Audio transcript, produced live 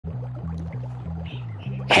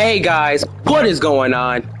Hey guys, what is going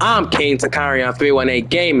on? I'm Kane Takari on 318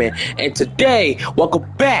 Gaming, and today, welcome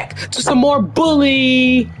back to some more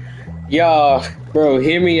Bully! Y'all, bro,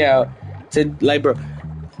 hear me out. Bro,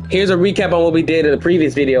 here's a recap on what we did in the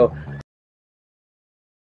previous video.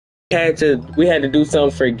 We had to do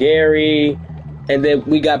something for Gary, and then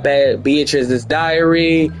we got back Beatrice's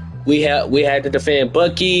diary. We had to defend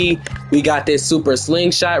Bucky. We got this super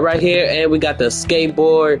slingshot right here, and we got the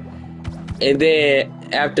skateboard. And then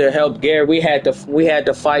after help Gary, we had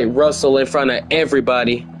to fight Russell in front of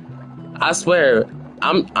everybody. I swear,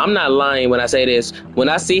 I'm not lying when I say this. When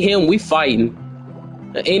I see him, we fighting.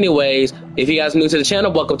 Anyways, if you guys are new to the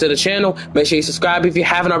channel, welcome to the channel. Make sure you subscribe if you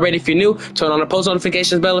haven't already. If you're new, turn on the post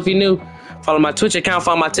notifications bell if you're new. Follow my Twitch account,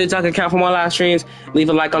 follow my TikTok account for more live streams. Leave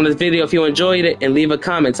a like on this video if you enjoyed it, and leave a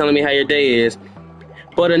comment telling me how your day is.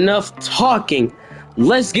 But enough talking.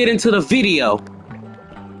 Let's get into the video.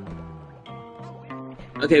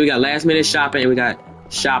 Okay, we got last minute shopping and we got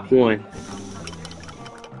shop 1.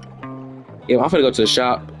 Yeah, I'm gonna go to the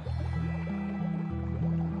shop.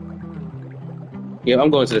 Yeah,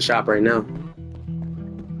 I'm going to the shop right now.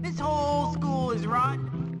 This whole school is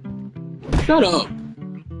rotten. Shut up.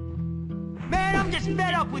 Man, I'm just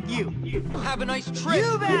fed up with you. Have a nice trip.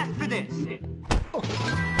 You've asked for this.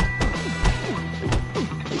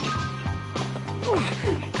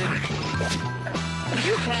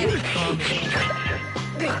 You had it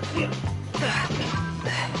coming.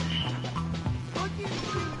 What gives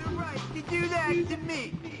you the right to do that to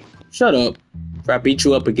me? Shut up. Or I beat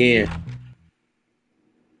you up again.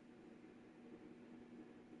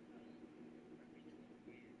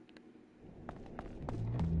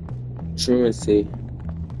 Truancy.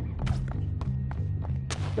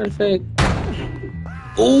 Matter of fact.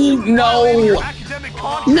 Oh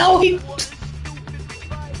no! No, he.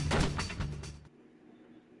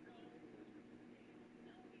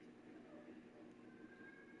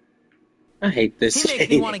 I hate this He makes me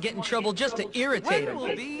game. want to get in trouble just to irritate When him.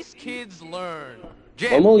 will these kids learn?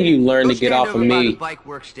 When will you learn go to get stand off of over by me? the bike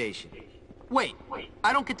workstation. Wait,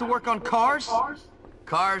 I don't get to work on cars?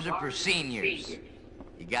 Cars are for seniors.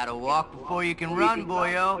 You gotta walk before you can run,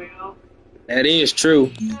 boyo. That is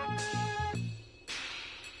true.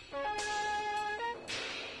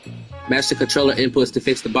 Master controller inputs to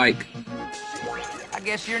fix the bike. I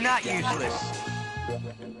guess you're not useless.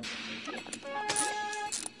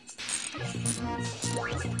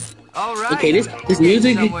 All right. Okay, this You're getting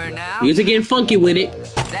music somewhere now. getting funky with it.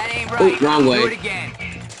 That ain't right. wrong way. Do it again.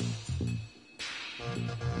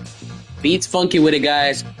 Beats funky with it,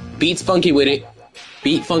 guys. Beats funky with it.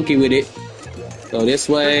 Beat funky with it. Go this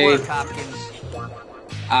way. Good work, Hopkins.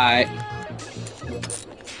 Alright.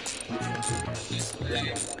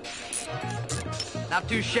 Not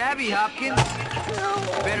too shabby, Hopkins.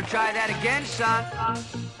 You better try that again, son.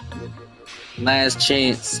 Last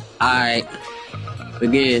chance. Alright.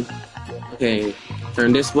 Again. Okay.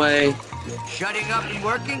 Turn this way. Shutting up and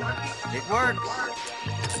working, it works.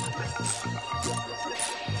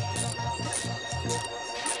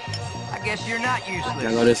 I guess you're not Gotta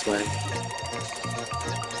useless. go this way.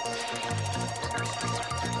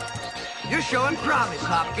 You're showing promise,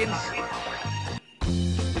 Hopkins.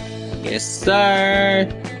 Yes, sir.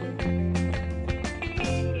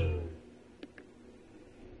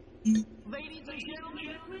 Ladies and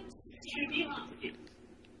gentlemen, Jimmy Hopkins.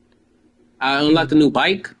 I unlocked a new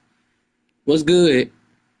bike. What's good?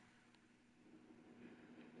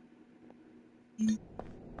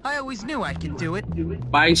 I always knew I could do it.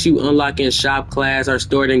 Bikes you unlock in shop class are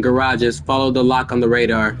stored in garages. Follow the lock on the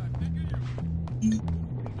radar.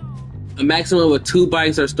 A maximum of 2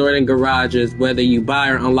 bikes are stored in garages, whether you buy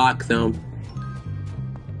or unlock them.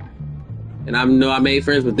 And I know I made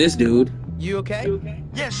friends with this dude. You okay?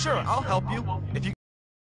 Yeah, sure, I'll help you. If you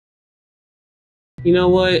You know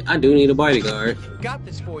what? I do need a bodyguard. Got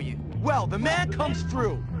this for you. well, the man comes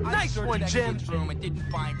through. Nice one, Jim. Room and didn't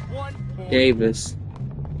find one poor Davis.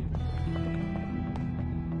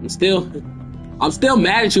 I'm still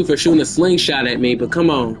mad at you for shooting a slingshot at me, but come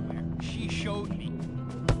on. She showed me.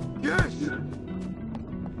 Yes.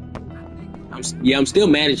 I'm still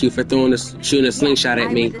mad at you for shooting a slingshot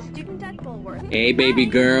at me. Hey, baby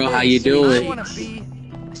girl, how you I doing? want to be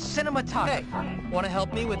a cinematographer. Hey, want to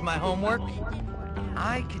help me with my homework?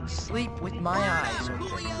 I can sleep with my eyes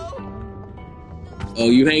open. Oh,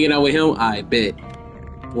 you hanging out with him? I bet.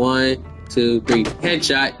 1, 2, 3,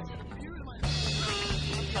 headshot.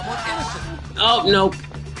 Someone innocent. Oh, nope.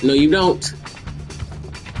 No, you don't.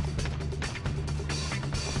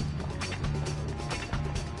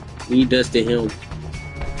 We dusted him.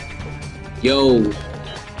 Yo.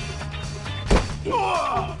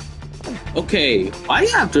 Okay, why you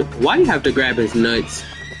have to grab his nuts?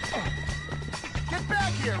 Get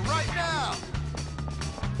back here right now!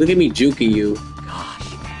 Look at me juking you.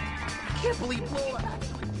 Gosh, I can't believe Lola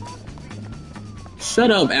actually. Shut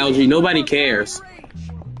up, Algie. Nobody cares.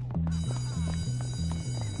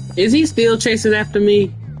 Is he still chasing after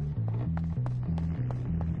me?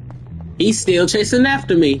 He's still chasing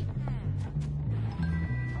after me.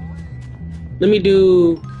 Let me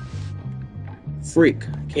do freak.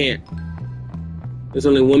 Can't. There's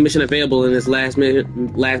only one mission available in this last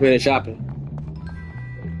minute shopping.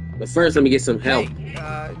 But first, let me get some help.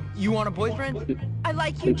 Hey, you want a boyfriend? I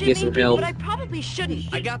like you, Get some Jimmy, help. but I probably shouldn't.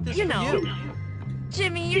 I got this You for know. you.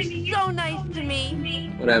 Jimmy, you're so nice to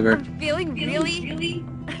me. Whatever. I'm feeling really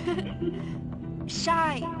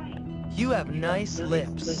shy. You have nice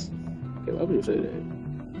lips. Okay, why would you say that?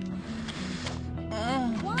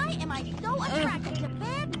 Why am I so attracted to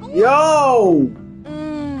bad boys? Yo!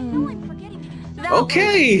 I'm forgetting. That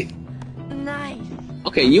Okay. was nice.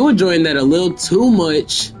 Okay, you enjoying that a little too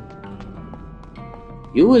much.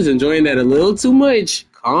 You was enjoying that a little too much.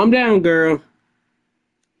 Calm down, girl.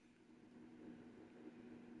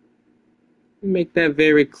 Make that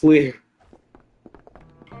very clear.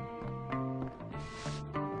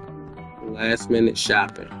 Last minute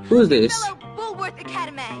shopping. Who's this? Hello, Bullworth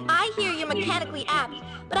Academy. I hear you're mechanically apt,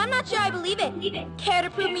 but I'm not sure I believe it. Care to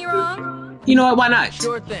prove me wrong? You know what? Why not?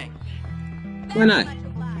 Sure thing. Why not?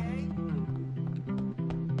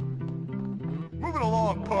 Move it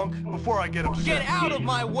along, punk, before I get upset. Get out of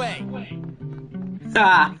my way.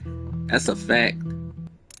 Ha! That's a fact.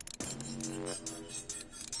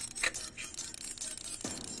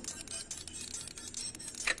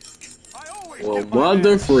 I always Well, get my mother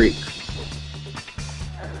man. freak.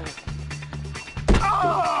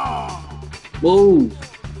 Ah! Move.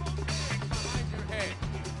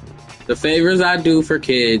 The favors I do for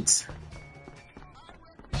kids.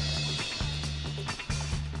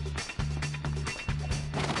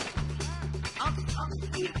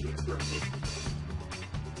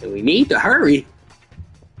 And we need to hurry.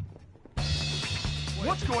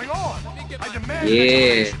 What's going on? I demand Yeah.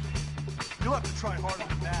 explanation. You'll have to try harder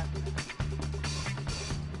than that.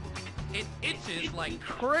 It itches like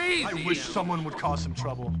crazy. I wish someone would cause some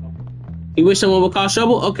trouble. You wish someone would cause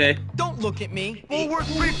trouble? Okay. Don't look at me.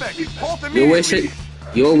 Bullworth Prefect, halt Your wish immediately!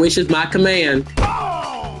 your wish is my command.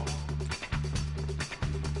 Oh!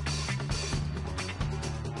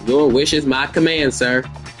 Your wish is my command, sir.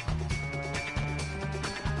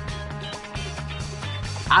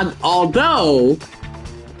 Although,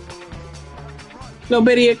 no,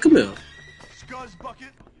 Betty, come here. Scuzz bucket,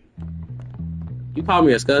 You call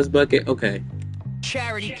me a scuzz bucket? Okay.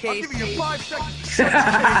 Charity I'll case. give you 5 seconds to shut the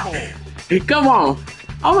table. Come on.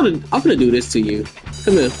 I'm gonna do this to you.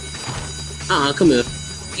 Come here. Come here.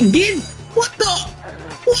 What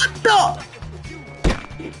the?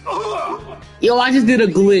 Yo, I just did a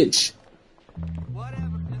glitch.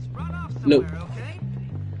 Whatever. Just run off Nope. somewhere, okay?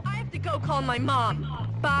 I have to go call my mom.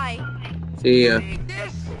 Bye. See ya. Take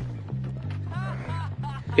this.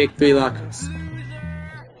 Pick 3 lockers.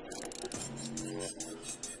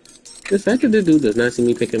 The fact that the dude does not see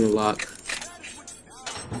me picking a lock.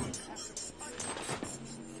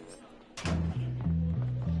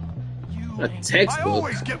 A I textbook.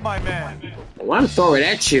 always get my man. I want to throw it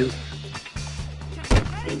at you.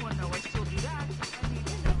 Anyone know I still do that?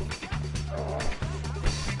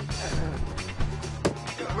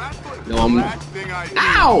 No, I'm. Last thing I do.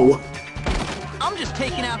 Ow! I'm just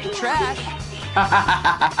taking out the trash.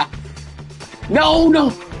 No.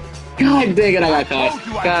 God dang it, I got Told caught.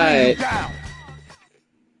 you I'd bring you God. down.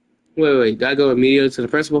 Wait. Do I go immediately to the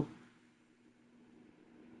principal?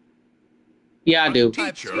 Yeah, I do.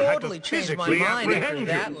 I've Teacher had to totally changed my physically mind after apprehend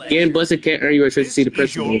that you. lesson. Getting busted can't earn you a trip to see the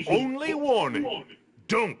This is your principal. only warning.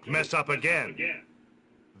 Don't mess up again.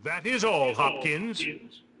 That is all, Hopkins.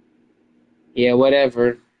 Yeah,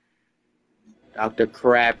 whatever. Dr.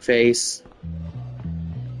 Crabface.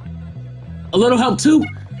 A little help too.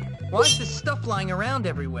 Why is this stuff lying around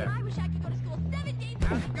everywhere? I wish I could go to school 7 days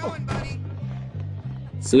a week. Going, buddy.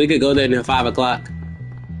 So we could go there until 5 o'clock.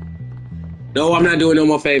 No, I'm not doing no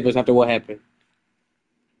more favors after what happened.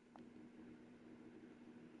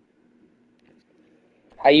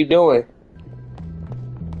 How you doing?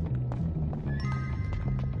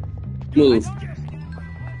 Move.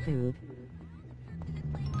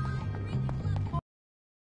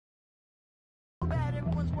 Bad,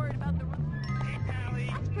 everyone's worried about the.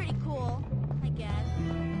 That's pretty cool, I guess.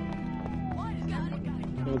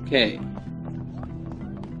 Okay.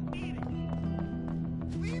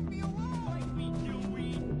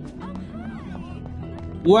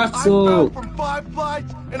 What's I'm up? out from 5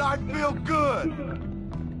 flights and I feel good.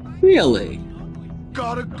 Really?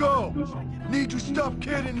 Gotta go. Need to stop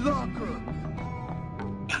kidding locker.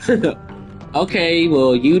 Okay,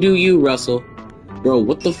 well, you do you, Russell. Bro,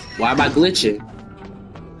 what the why am I glitching?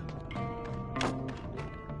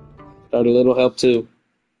 Start a little help too.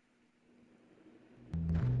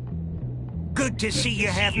 Good to see you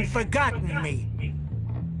haven't forgotten me.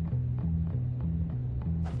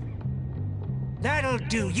 That'll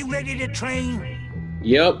do. You ready to train?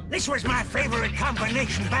 Yep. This was my favorite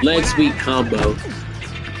combination back Leg when sweep combo.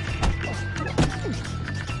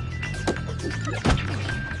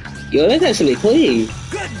 Yo, that's actually clean.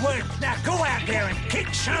 Good work. Now go out there and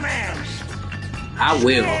kick some ass. I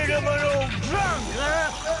will. Scared of an old drunk,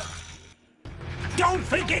 huh? Don't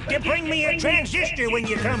forget to bring me a transistor when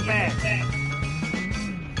you come back.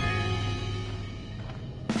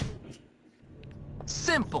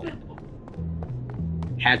 Simple.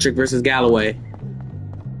 Hat-trick versus Galloway.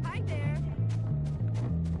 Hi there.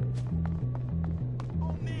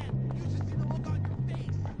 Oh man, you should see the look on your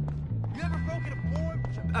face. You ever broken a board?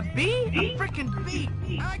 A bee? A frickin' bee.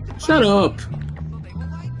 Shut up. So they will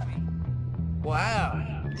like me. Wow.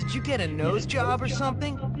 Did you get a nose job or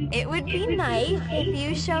something? It would be nice if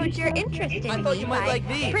you showed your interest in I thought me you might by like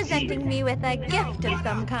these. presenting me with a gift of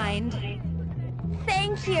some kind.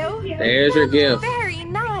 Thank you. There's your That's gift. Very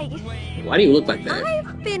nice. Why do you look like that?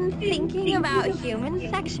 I've been thinking about human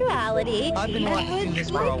sexuality I've been wanting to do and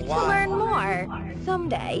this would for a like to while. learn more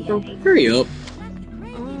someday. Hurry up.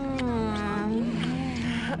 Mm,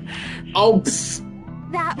 Oh, pfft.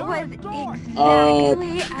 that was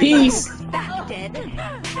exactly as peace. I expected.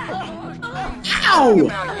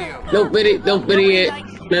 Ow! Don't pity it.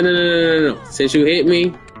 No. Since you hit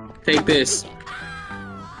me, take this.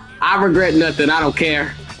 I regret nothing. I don't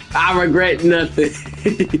care. I regret nothing.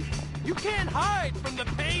 You can't hide from the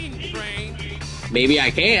pain train. Maybe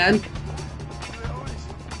I can.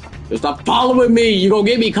 Just stop following me. You gonna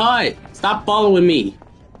get me caught. Stop following me.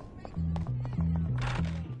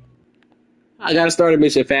 I gotta start a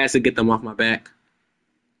mission fast to get them off my back.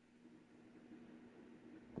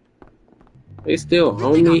 They still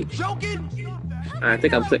on me. Joking? I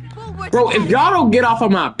think I'm sick. Bro, if y'all don't get off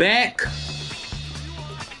of my back.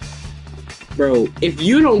 Bro, if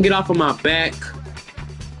you don't get off of my back.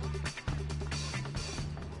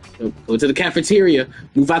 Go to the cafeteria.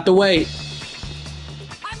 Move out the way.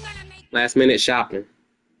 Last minute shopping.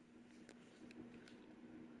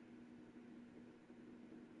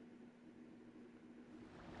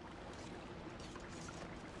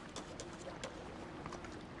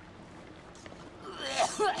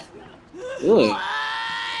 Ugh.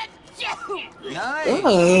 Nice.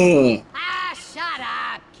 Ugh. Ah, shut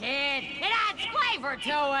up, kid. It adds flavor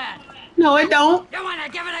to it. No, it don't. You want to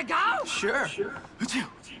give it a go? Sure.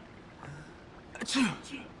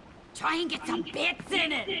 Try and get some bits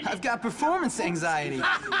in it. I've got performance anxiety.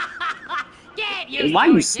 Get used Why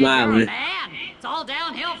to you it, kid. You're a smiling? man. It's all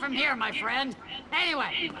downhill from here, my friend.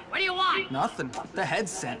 Anyway, what do you want? Nothing. The head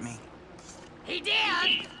sent me. He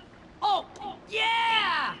did? Oh,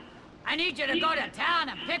 yeah! I need you to go to town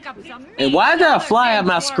and pick up some meat. And why is there a other fly at things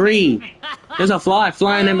my for screen? me. There's a fly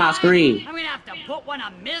flying in my screen. I'm gonna have to put one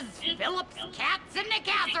of Ms. Phillips' cats in the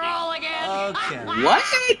casserole again. Okay.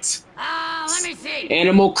 What? Let me see.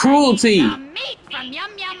 Animal cruelty. Some meat from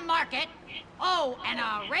Yum Yum Market. Oh, and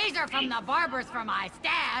a razor from the barber's for my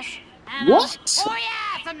stash. And What? Oh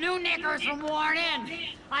yeah, some new knickers from Worn In.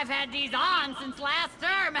 I've had these on since last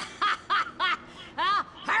term.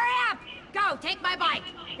 Hurry up! Go, take my bike.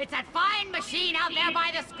 It's that fine machine out there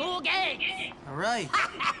by the school gates. All right.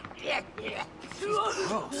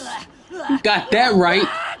 You got that right.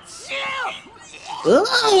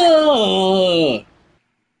 Ugh.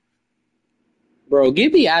 Bro,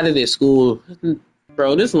 get me out of this school.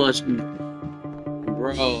 Bro, this lunch...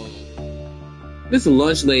 Bro. This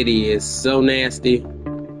lunch lady is so nasty.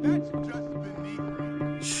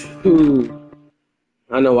 Shoot.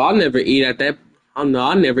 I know I'll never eat at that... I'll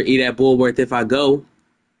never eat at Bullworth if I go.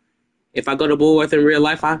 If I go to Bullworth in real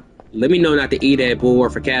life, let me know not to eat at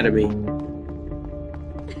Bullworth Academy.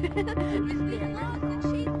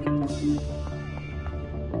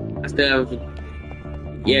 I still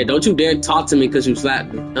have... Yeah, don't you dare talk to me because you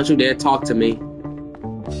slapped me. Don't you dare talk to me.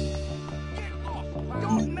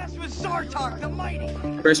 Don't mess with Zartok the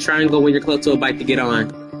Mighty. Press triangle when you're close to a bike to get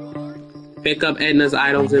on. Pick up Edna's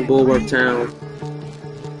items in Bullworth Town.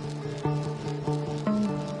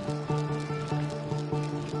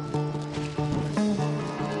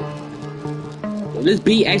 Will this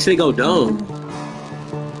beat actually go dumb?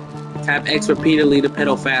 Tap X repeatedly to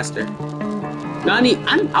pedal faster. No,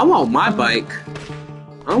 I want my bike.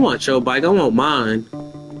 I don't want your bike, I want mine.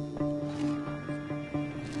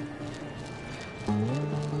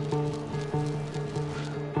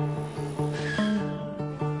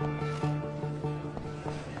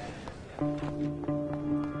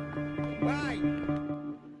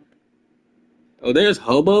 Oh, there's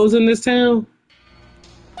hobos in this town?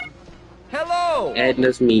 Hello!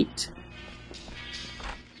 Edna's meat.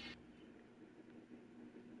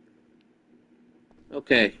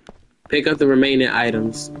 Okay. Pick up the remaining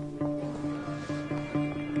items.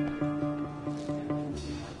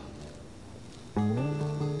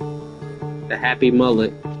 The happy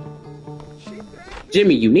mullet.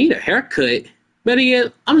 Jimmy, you need a haircut. Better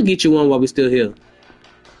yet, I'm gonna get you one while we're still here.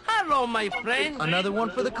 Hello, my friend. Another one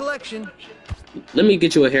for the collection. Let me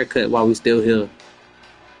get you a haircut while we're still here.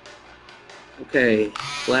 Okay.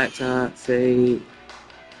 Flat top, fade.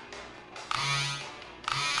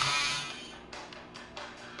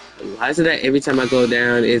 Why is it that every time I go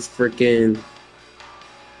down, it's freaking...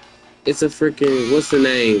 It's a freaking... What's the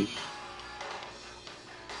name?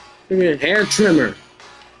 Freaking hair trimmer.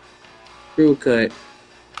 Screw cut.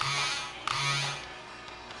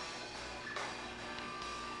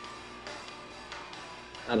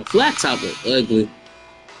 Now the flat top is ugly.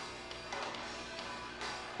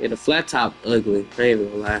 Yeah, the flat top ugly. I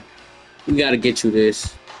ain't gonna lie. We gotta get you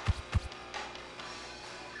this.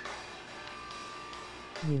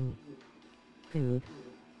 Food.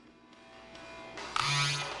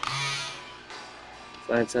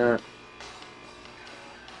 Flat top.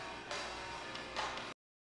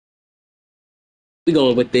 We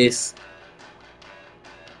going with this.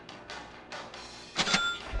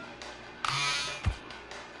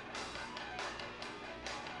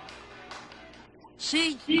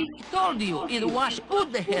 See? I told you, it was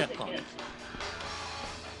good, the haircut.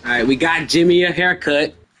 Alright, we got Jimmy a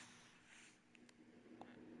haircut.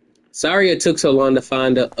 Sorry it took so long to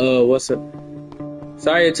find a,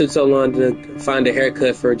 Sorry it took so long to find a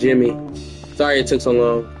haircut for Jimmy. Sorry it took so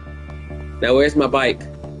long. Now where's my bike?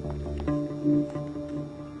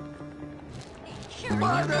 Sure, you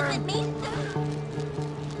visit me.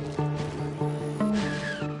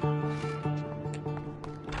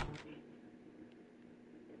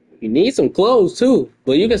 You need some clothes too,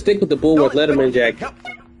 but you can stick with the Bullworth Letterman jacket.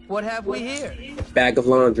 What have we here? Bag of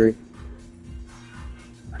laundry.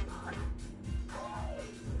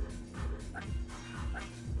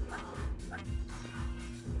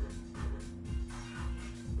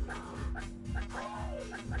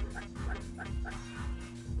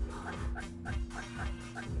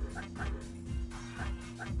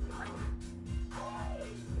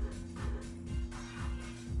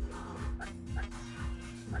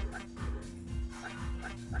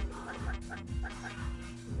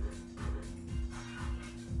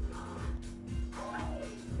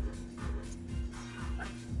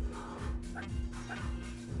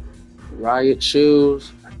 Riot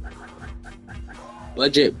shoes.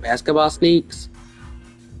 Budget basketball sneaks.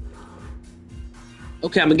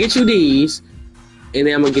 Okay, I'm gonna get you these, and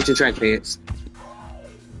then I'm gonna get you track pants.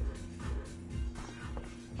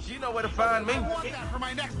 You know where to find me. I want that for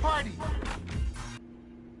my next party.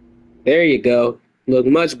 There you go. Look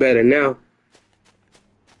much better now.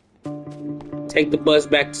 Take the bus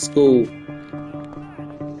back to school.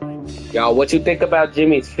 Y'all, what you think about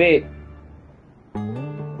Jimmy's fit?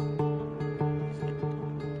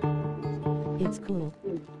 It's cool.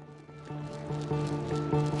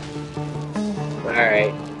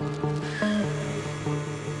 Alright.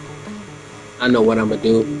 I know what I'm gonna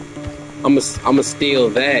do. I'm gonna steal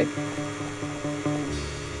that.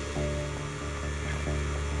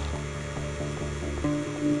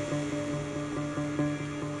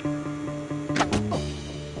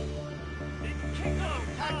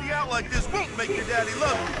 Acting out like this won't make your daddy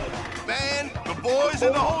love you. Man, the boys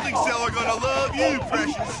in the holding cell are gonna love you,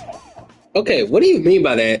 precious. Okay, what do you mean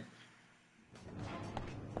by that?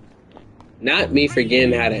 Not me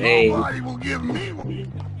forgetting how to aim. Nobody will give me one.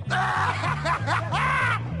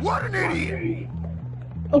 What an idiot!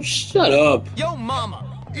 Oh, shut up. Yo,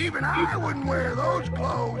 mama. Even I wouldn't wear those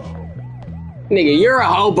clothes. Nigga, you're a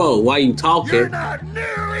hobo. Why you talking? You're not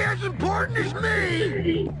nearly as important as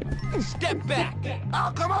me. Step back.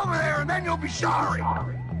 I'll come over there and then you'll be sorry.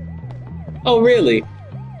 Oh, really?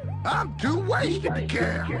 I'm too wasted to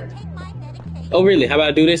care. Oh, really? How about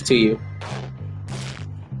I do this to you?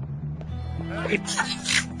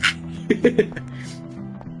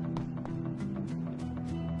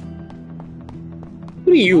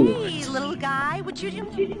 What do you want? Hey, little guy, what you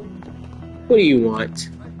doing? What do you want?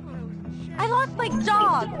 I lost my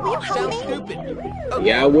dog. Will you help Sounds me? stupid.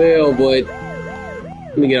 Yeah, I will, but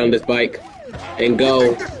let me get on this bike and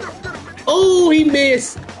go. Oh, he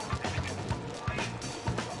missed.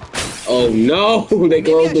 Oh no, they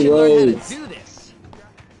closed the Maybe I should learn how roads. to do this.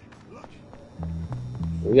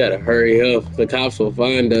 We gotta hurry up. The cops will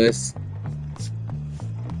find us.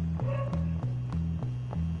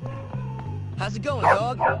 How's it going,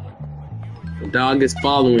 dog? The dog is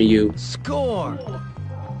following you. Score!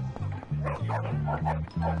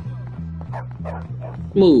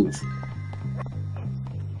 Move.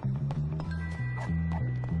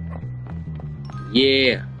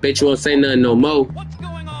 Yeah, bet you won't say nothing no more. What's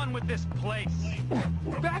going on with this place?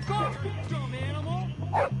 Back off, you dumb animal!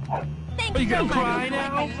 Thank Are you you so gonna much cry for now?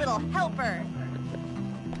 my little helper.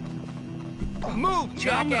 Move, I'm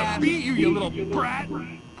jackass! gonna beat you, you little brat!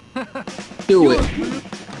 Do it.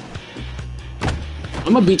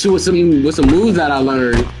 I'm gonna beat you with some moves that I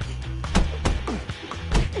learned.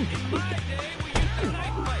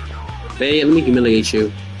 Babe, let me humiliate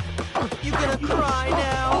you. You gonna cry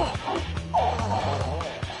now?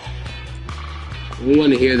 We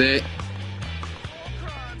want to hear that.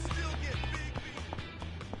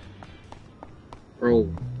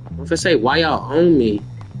 Bro, if I say why y'all own me,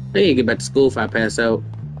 I need to get back to school if I pass out.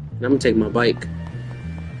 And I'm gonna take my bike.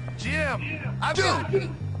 Jim! Dude!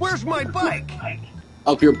 Where's my bike?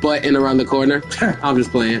 Up your butt and around the corner. I'm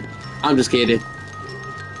just playing. I'm just kidding.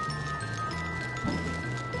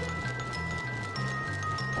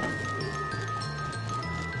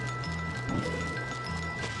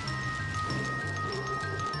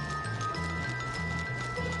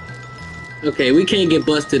 Okay, we can't get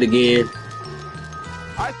busted again.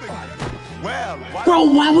 I think, well, Bro,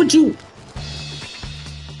 why would you?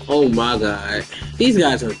 Oh my god. These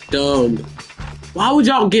guys are dumb. Why would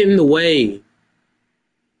y'all get in the way?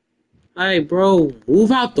 Hey, bro,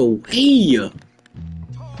 move out the way.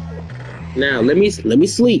 Now, let me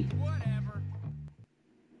sleep.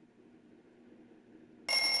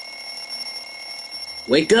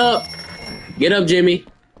 Wake up. Get up, Jimmy.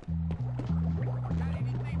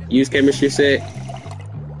 Use chemistry set.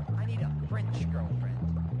 I need a French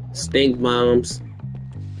girlfriend. Stink bombs.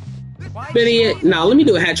 Idiot. Now, let me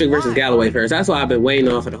do a hat trick versus Galloway first. That's why I've been waiting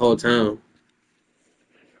on for the whole time.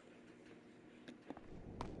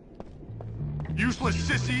 useless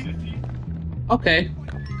sissy! Okay.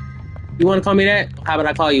 You want to call me that? How about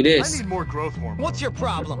I call you I this? need more growth hormone. What's your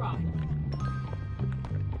problem?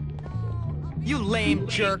 You lame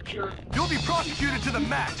jerk. You'll be prosecuted to the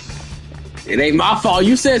max. It ain't my fault.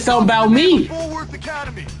 You said something about me. Bullworth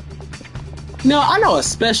Academy. No, I know a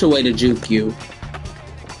special way to juke you.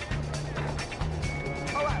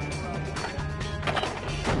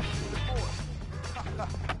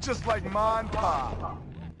 Just like Ma and Pa.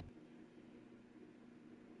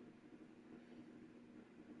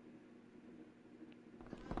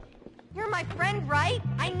 You're my friend, right?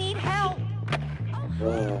 I need help.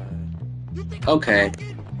 Okay.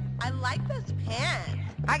 I like those pants.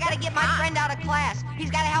 I gotta get my friend out of class.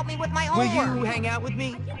 He's gotta help me with my Will homework. you hang out with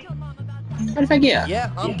me? What if I get?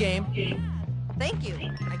 Yeah, I'm game. Thank you,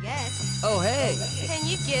 I guess. Oh, hey. Can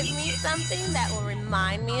you give me something that will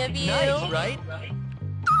remind me of you? Nice, right?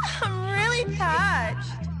 I'm really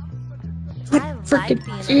touched. I like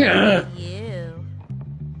Frickin' being yeah. with you.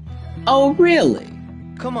 Oh, really?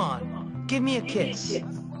 Come on, give me a kiss.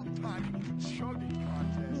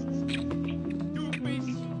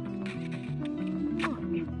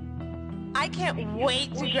 I can't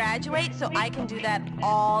wait to graduate so I can do that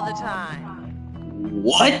all the time.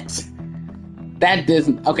 What? That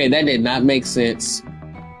doesn't. Okay, that did not make sense.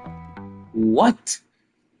 What?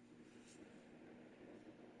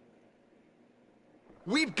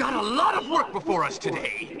 We've got a lot of work before us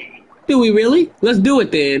today. Do we really? Let's do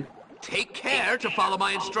it then. Take care to follow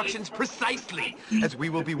my instructions precisely, as we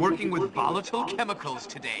will be working with volatile chemicals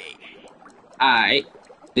today. Alright.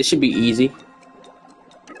 This should be easy.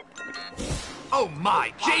 Oh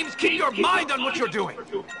my, James, keep your mind on what you're doing.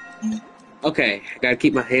 Okay, I gotta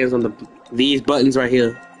keep my hands on these buttons right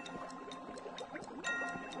here.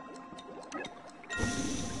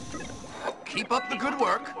 Keep up the good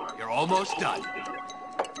work. You're almost done.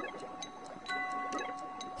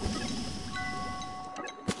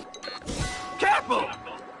 Careful!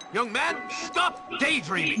 Young man, stop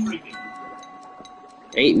daydreaming.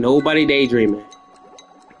 Ain't nobody daydreaming.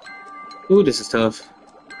 Ooh, this is tough.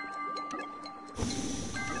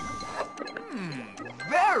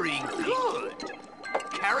 Very good.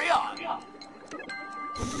 Carry on.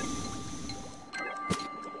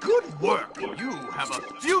 Good work. You have a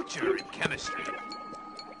future in chemistry.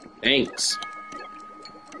 Thanks.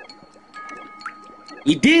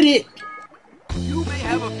 You did it! You may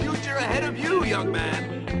have a future ahead of you, young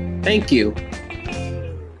man. Thank you.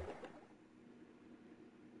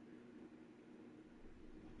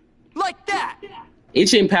 Like that!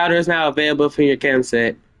 Itching powder is now available for your chem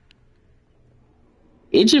set.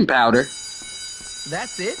 Itching powder?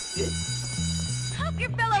 That's it? Help your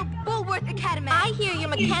fellow Bullworth Academy. I hear you're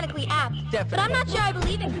mechanically apt, but I'm not sure I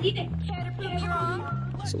believe it. Care to prove me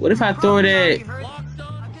wrong? So what if I throw it at...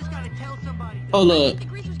 Oh, look.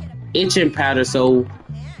 Itching powder, so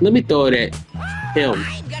let me throw it at him.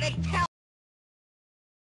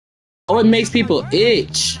 Oh, it makes people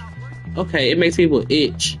itch. Okay, it makes people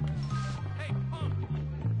itch.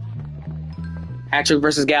 Hattrick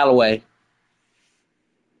versus Galloway.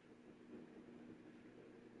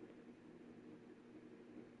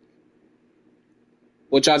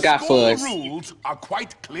 What y'all got for us? School rules are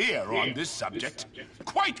quite clear on this subject.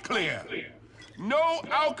 Quite clear. No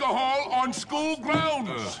alcohol on school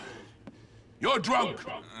grounds. You're drunk.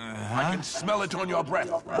 I can smell it on your breath.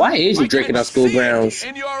 Why is you drinking on school grounds?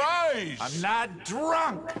 In your eyes. I'm not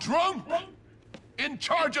drunk. Drunk? In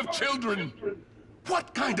charge of children.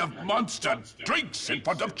 What kind of monster drinks in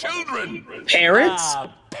front of children? Parents?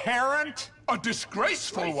 Parent? A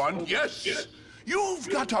disgraceful one, yes. You've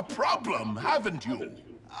got a problem, haven't you?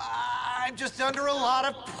 I'm just under a lot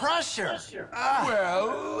of pressure.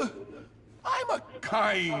 Well, I'm a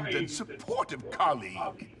kind and supportive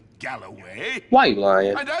colleague, Galloway. White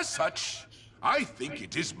lion. And as such, I think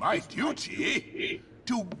it is my duty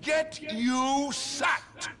to get you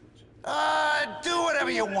sacked. Do whatever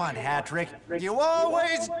you want, Hattrick. You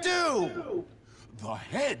always do. The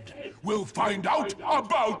head will find out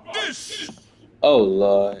about this. Oh,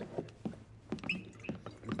 Lord.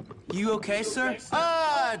 You okay, sir?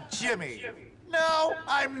 Jimmy. No,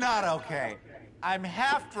 I'm not okay. I'm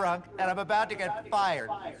half drunk and I'm about to get fired.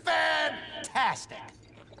 Fantastic.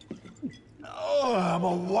 Oh, I'm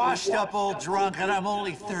a washed-up old drunk and I'm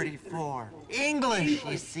only 34. English,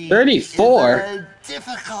 you see, 34? is a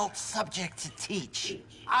difficult subject to teach.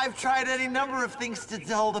 I've tried any number of things to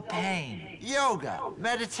dull the pain. Yoga,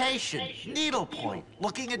 meditation, needlepoint,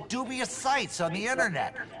 looking at dubious sites on the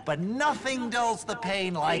internet. But nothing dulls the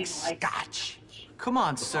pain like scotch. Come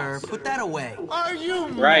on, sir. Put that away. Are you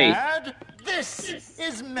Right. mad? This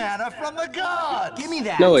is manna from the gods. Give me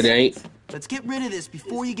that. No, it ain't. Let's get rid of this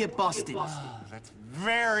before you get busted. That's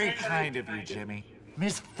very kind of you, Jimmy.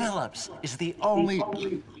 Miss Phillips is the only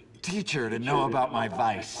teacher to know about my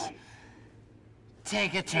vice.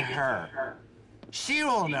 Take it to her. She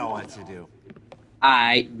will know what to do.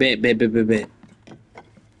 Alright, bet. Bet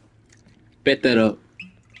that up.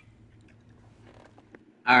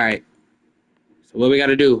 Alright. So what we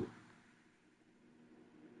gotta do?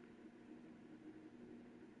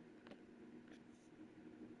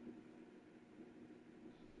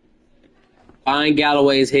 Find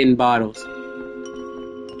Galloway's hidden bottles.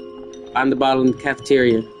 Find the bottle in the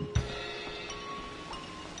cafeteria.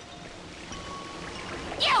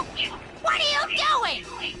 What are you doing?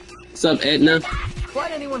 What's up, Edna?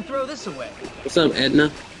 Why'd anyone throw this away? What's up,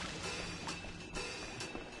 Edna?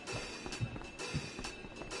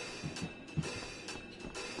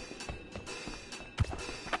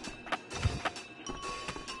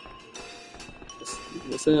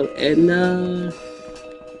 What's up, Edna?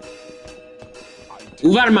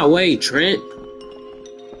 Move out of my way, Trent.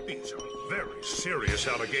 These are very serious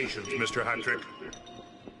allegations, Mr. Hattrick.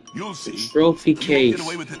 You'll see. Trophy You won't case. get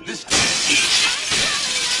away with it this time.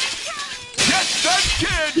 Get that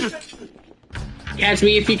kid! Catch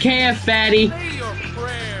me if you can, fatty. Say your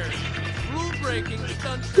prayers. Rule breaking is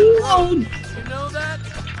done Whoa. You know that?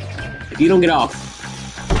 If you don't get off.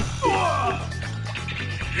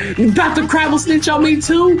 You got the Crabble snitch on me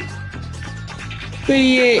too?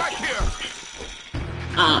 Idiot. Back here!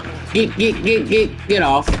 Get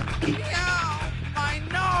off. My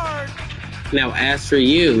nard! Now as for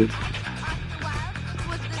you.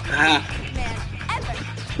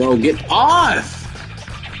 Bro, get off!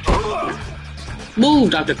 Move,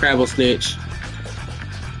 Dr. Crabble Snitch.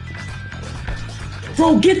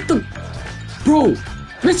 Bro, get the... Bro,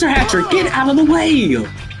 Mr. Hatcher, get out of the way!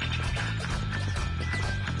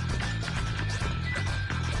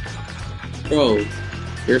 Bro,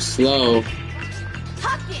 you're slow.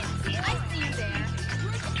 Hopkins, I see you there.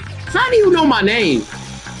 How do you know my name?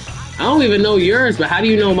 I don't even know yours, but how do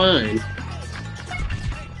you know mine?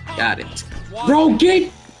 Got it. Bro,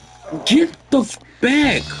 get the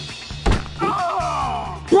back.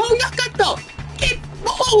 Bro, y'all got the...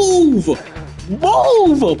 Move,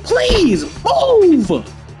 please, move.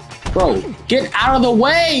 Bro, get out of the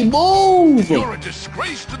way, move. You're a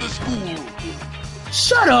disgrace to the school.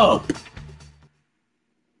 Shut up.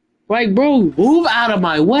 Like, bro, move out of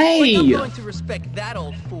my way. I'm going to respect that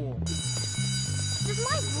old fool.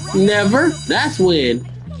 Never. That's when.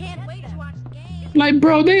 Can't wait to watch the game. Like,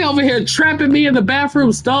 bro, they over here trapping me in the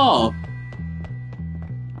bathroom stall.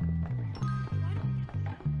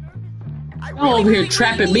 I'm over here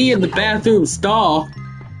trapping me in the bathroom stall.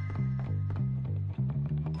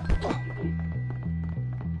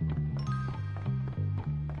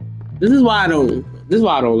 This is why I don't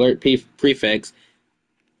alert prefects.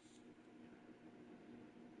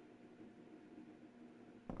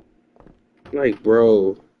 Like,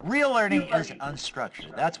 bro. Real learning is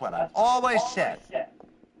unstructured. That's what I've always said.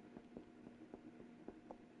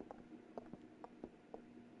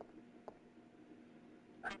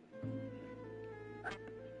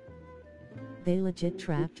 They legit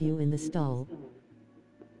trapped you in the stall.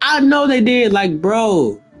 I know they did, like,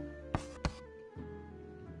 bro.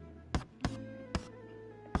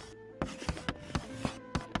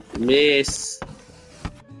 Miss.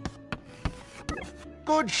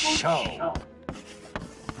 Good show.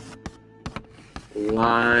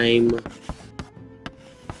 Lime.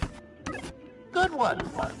 Good one.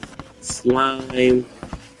 Slime.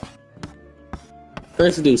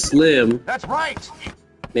 First do slim. That's right.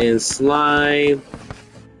 Then slime.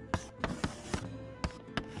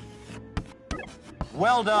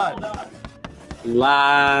 Well done.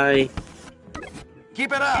 Lie.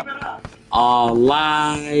 Keep it up. All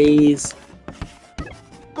lies.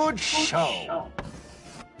 Good show.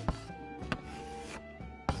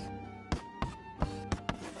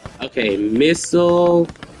 Okay, missile.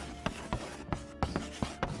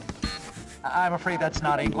 I'm afraid that's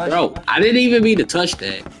not English. Bro, I didn't even mean to touch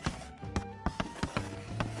that.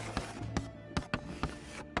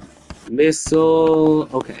 Missile.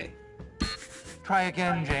 Okay. Try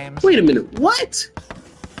again, James. Wait a minute. What?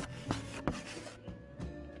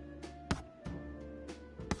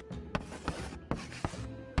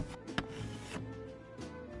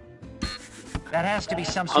 That has to be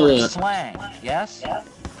some sort of slang, yes?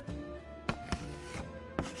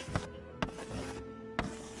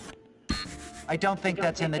 I don't think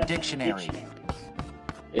that's in the dictionary.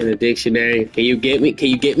 In the dictionary. Can you get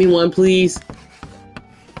me one, please?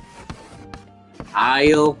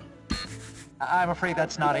 Aisle. I'm afraid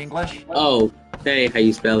that's not English. Oh, that ain't how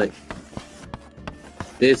you spell it.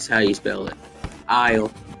 This is how you spell it.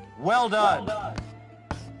 Aisle. Well done.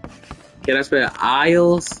 Can I spell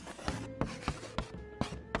aisles?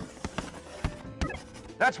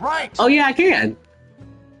 That's right. Oh yeah, I can.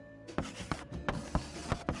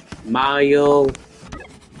 Mile.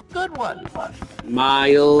 Good one.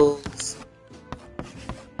 Miles.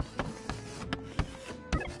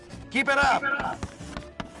 Keep it up.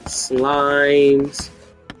 Slimes.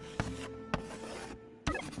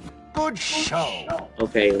 Good show.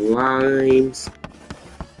 Okay, limes.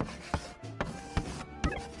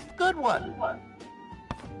 Good one.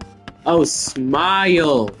 Oh,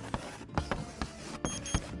 smile.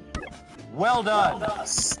 Well done.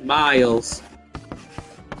 Smiles.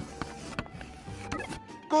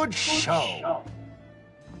 Good show.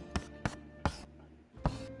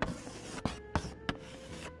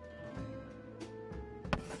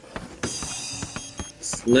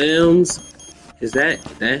 Slims. Is that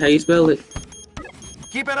how you spell it?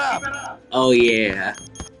 Keep it up. Oh yeah.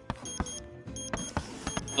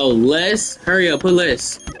 Oh, less? Hurry up, put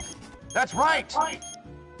less. That's right.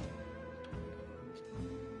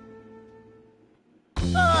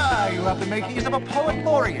 Ah, you have the makings of a poet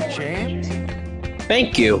laureate, James.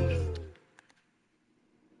 Thank you.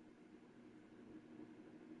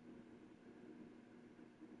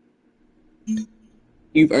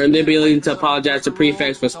 You've earned the ability to apologize to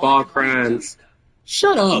prefects for small crimes.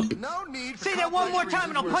 Shut up. Say that one more time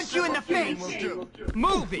and I'll punch you in the face.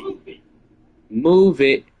 Move it. Move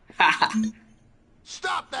it.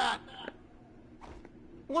 Stop that!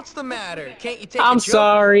 What's the matter? Can't you take I'm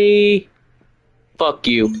sorry. Fuck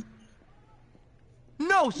you.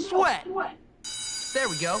 No sweat. There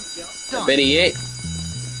we go. Done. Better yet,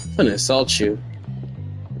 I'm gonna assault you.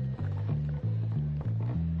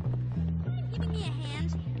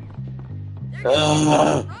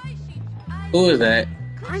 Who is that?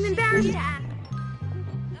 I'm embarrassed to ask.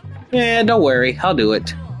 Yeah, don't worry. I'll do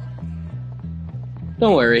it.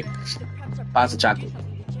 Don't worry. Pass the chocolate.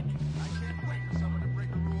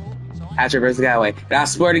 Hatcher versus Galway. And I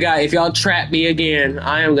swear to God, if y'all trap me again,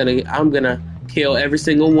 I'm gonna kill every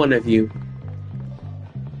single one of you.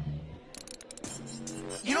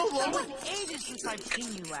 You know, Lola, ages since I've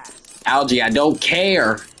seen you last. Algie, I don't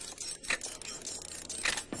care.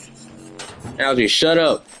 Algie, shut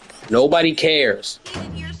up. Nobody cares.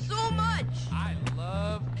 You're so much. I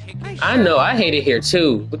love kicking. I know, I hate it here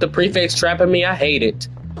too. With the prefects trapping me, I hate it.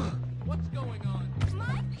 What's going on?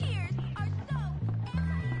 My peers are so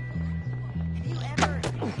Have you ever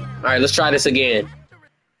Alright, let's try this again.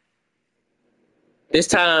 This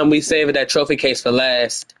time we saved that trophy case for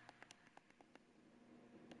last.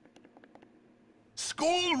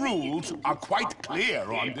 School rules are quite clear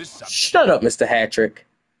on this subject. Shut up, Mr. Hattrick.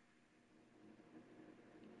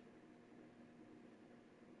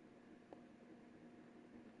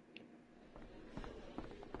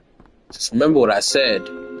 Just remember what I said.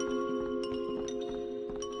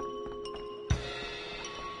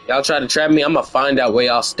 Y'all try to trap me, I'm gonna find out where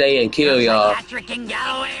y'all stay and kill y'all.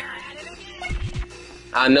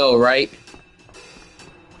 I know, right?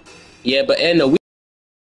 Yeah, but Edna,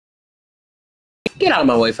 get out of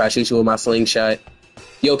my way if I shoot you with my slingshot.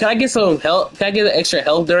 Yo, can I get some help? Can I get extra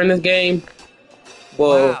health during this game?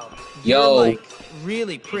 Whoa. Wow, yo. you're, like,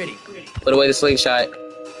 really pretty. Put away the slingshot.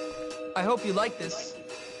 I hope you like this.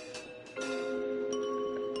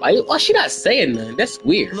 Why she not saying nothing? That's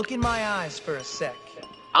weird. Look in my eyes for a sec.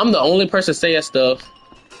 I'm the only person saying stuff.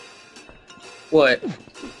 What?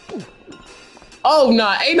 Oh,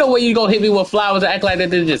 nah. Ain't no way you gonna hit me with flowers and act like that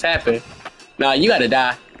didn't just happen. Nah, you gotta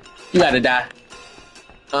die. You gotta die.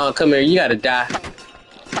 Come here. You gotta die.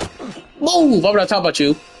 Move! I'm not talking about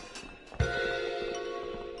you.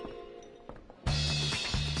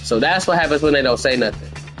 So that's what happens when they don't say nothing.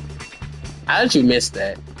 How did you miss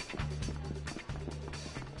that?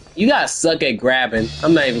 You guys suck at grabbing.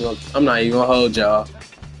 I'm not even gonna hold y'all.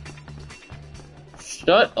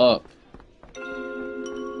 Shut up.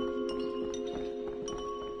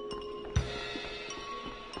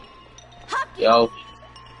 Yo.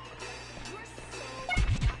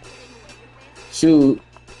 Shoot.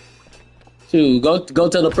 Go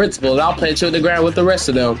to the principal and I'll plant you in the ground with the rest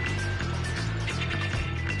of them.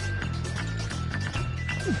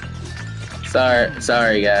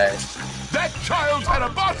 Sorry guys. That child had a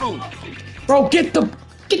bottle! Bro, get the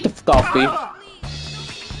fuck off me.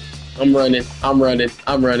 I'm running.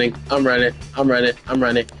 Mr.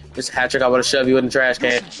 Hattrick, I wanna shove you in the trash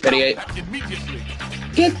can. Betty 8.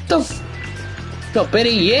 Get the Yo,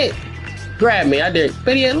 Betty 8. Grab me, I did.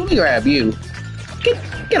 Betty 8, let me grab you.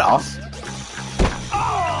 Get off.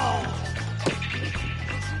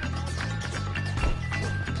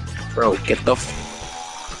 Bro, get the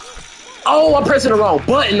Oh, I'm pressing the wrong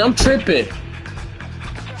button. I'm tripping.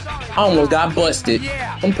 I almost got busted.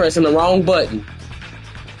 I'm pressing the wrong button.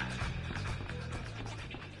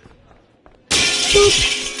 Boop,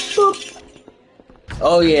 boop.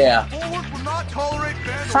 Oh, yeah.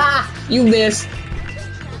 Ha! You missed.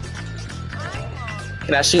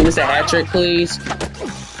 Can I shoot Mr. Hattrick, please?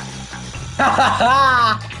 Ha ha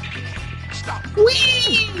ha!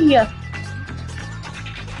 Whee!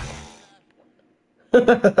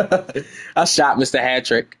 I shot Mr.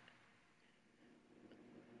 Hattrick.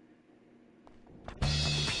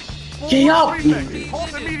 Get up!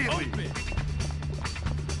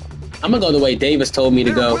 I'm gonna go the way Davis told me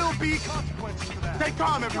to go. Stay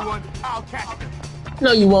calm, everyone. I'll catch them.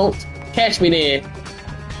 No, you won't. Catch me then.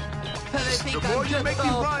 The more you make me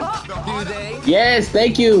run, the harder. Yes,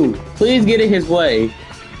 thank you. Please get in his way.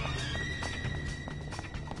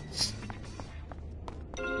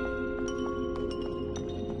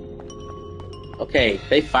 Okay,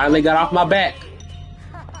 they finally got off my back.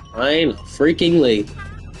 I'm freaking late.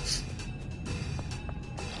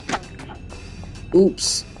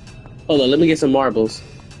 Oops. Hold on, let me get some marbles.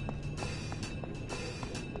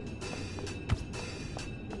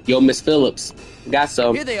 Yo, Miss Phillips. Got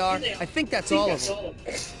some. Here they are. I think that's all of them.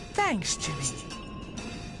 Thanks, Jimmy.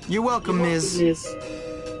 You're welcome, Ms.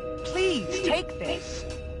 Please take this.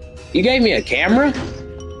 You gave me a camera?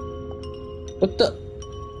 What the?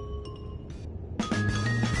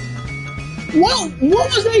 What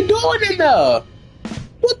was they doing in there?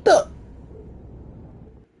 What the?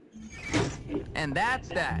 And that's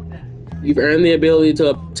that. You've earned the ability to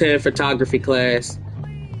obtain photography class.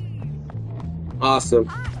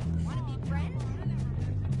 Awesome.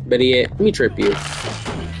 But yeah, let me trip you.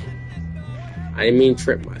 I didn't mean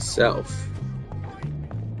trip myself.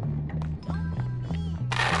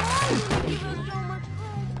 I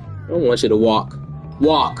don't want you to walk.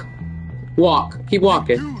 Walk. Walk. Keep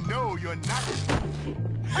walking. You know you're not.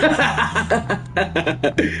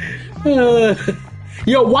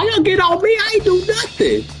 Yo, why y'all get on me? I ain't do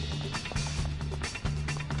nothing.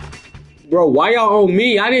 Bro, why y'all on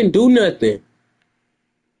me? I didn't do nothing.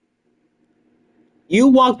 You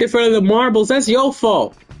walked in front of the marbles. That's your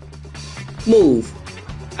fault. Move.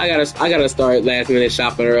 I gotta start last minute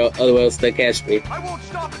shopping or otherwise they catch me. I won't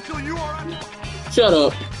stop until you are. Shut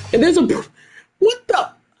up. And there's a what the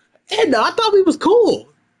Edna? I thought we was cool.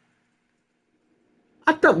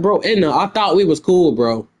 Edna, I thought we was cool,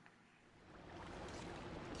 bro.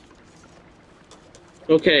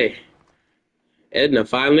 Okay. Edna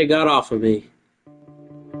finally got off of me.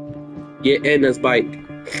 Get Edna's bike.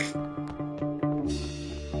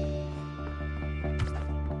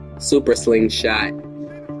 Super slingshot.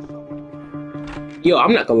 Yo,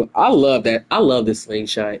 I'm not gonna. I love that. I love this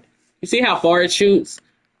slingshot. You see how far it shoots?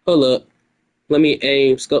 Hold up. Let me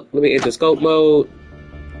aim. Scope. Let me enter scope mode.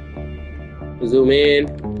 Zoom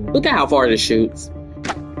in. Look at how far this shoots.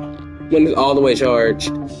 When it's all the way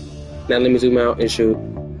charged. Now let me zoom out and shoot.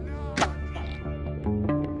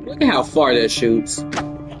 Look at how far that shoots.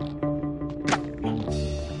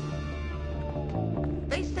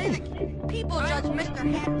 They say that people judge Mr.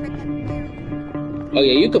 Handprick. Oh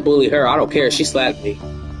yeah, you could bully her. I don't care. She slapped me.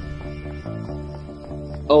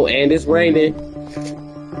 Oh, and it's raining.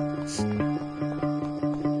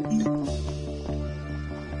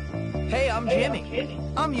 Hey, I'm Jimmy.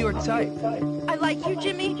 I'm your type. I like you,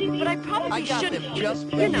 Jimmy, but I probably I got shouldn't. them just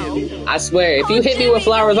for You know. you. I swear, if you Oh, hit me Jimmy, with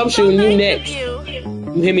flowers, I'm that's so shooting you nice next. of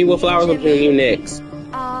you. You hit me with flowers, I'm shooting you next.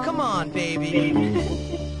 Come on, baby.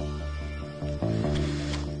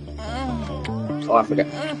 Oh, I forgot.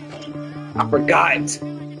 I forgot.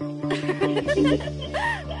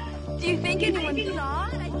 Do you think anyone saw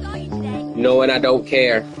it? I saw you today. No, and I don't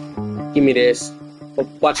care. Give me this. Oh,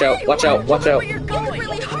 watch out, watch out, watch out. Where you're going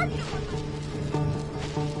really hard.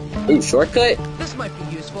 Ooh, shortcut? This might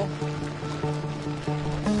be useful.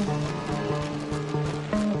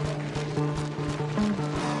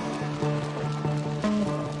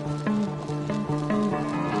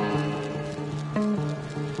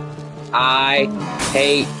 I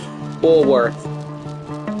hate Bullworth.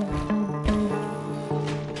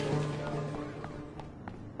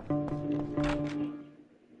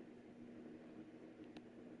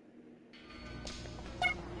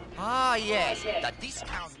 Ah, yes, the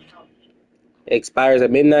discount. Expires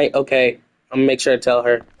at midnight? Okay. I'm gonna make sure to tell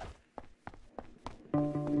her.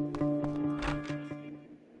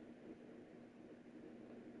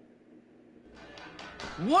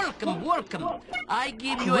 Welcome, welcome. I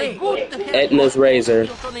give you a Great. good Etna's razor.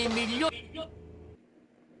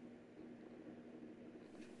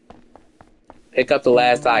 Pick up the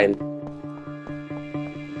last item.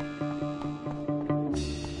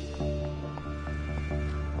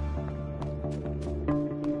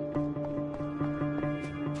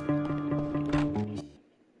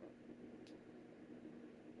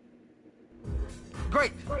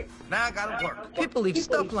 Great. Now I gotta work. People leave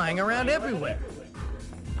stuff lying around everywhere.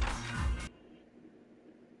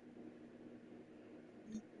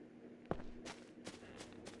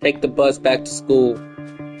 Take the bus back to school.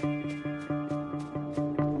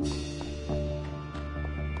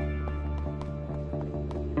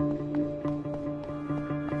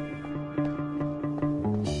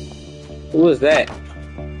 Who is that?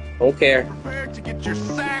 Don't care. Prepare to get your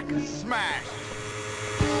sack smashed.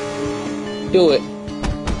 Do it.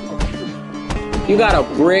 You got a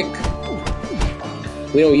brick.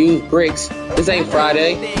 We don't use bricks. This ain't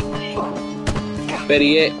Friday. Better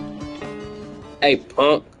yet. Hey,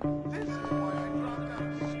 punk.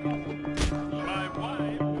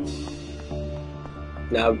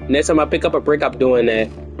 Now, next time I pick up a brick, I'm doing that.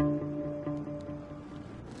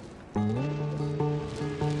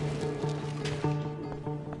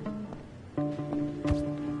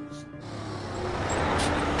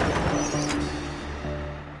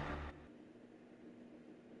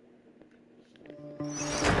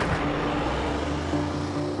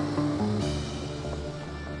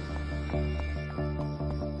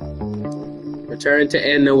 Return to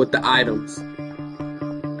Edna with the items. I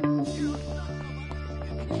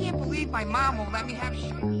can't believe my mom won't let me have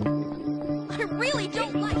sugar. I really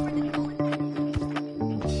don't like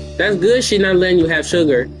That's good she not letting you have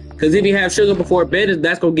sugar. Because if you have sugar before bed,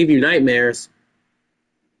 that's going to give you nightmares.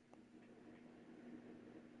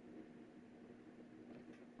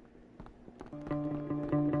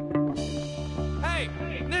 Hey,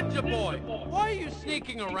 Ninja Boy, why are you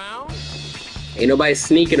sneaking around? Ain't nobody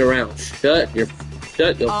sneaking around. Shut your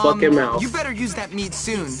fucking mouth. You better use that meat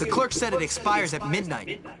soon. The clerk said it expires at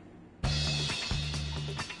midnight.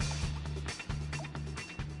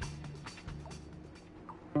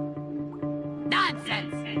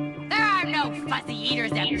 Nonsense! There are no fussy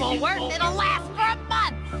eaters at Bullworth. It'll last for a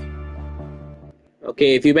month.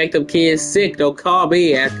 Okay, if you make them kids sick, don't call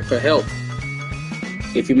me asking for help.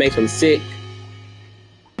 If you make them sick.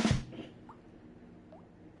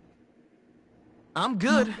 I'm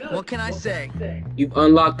good. What can I say? You've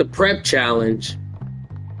unlocked the prep challenge.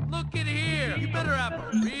 Look at here. You better have a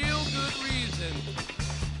real good reason.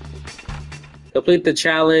 Complete the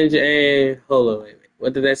challenge and hold on, wait.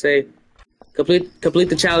 What did that say? Complete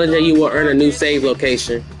the challenge and you will earn a new save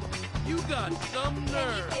location. You got some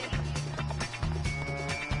nerve.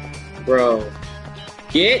 Bro,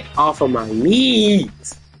 get off of my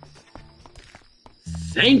knees.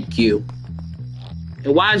 Thank you.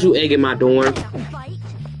 And why is you egging my dorm?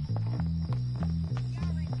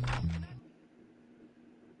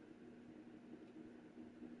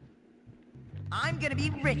 I'm gonna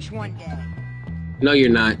be rich one day. No, you're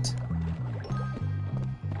not.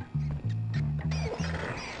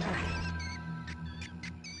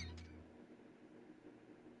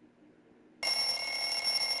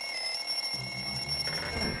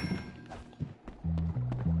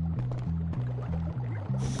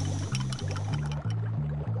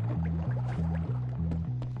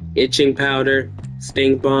 Itching powder,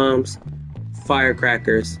 stink bombs,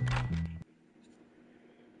 firecrackers.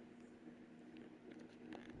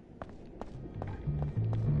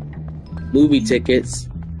 Movie tickets,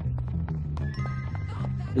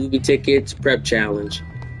 prep challenge.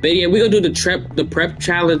 But yeah, we're gonna do the prep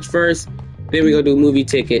challenge first, then we're gonna do movie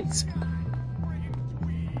tickets.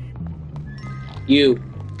 You,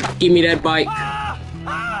 give me that bike.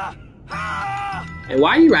 And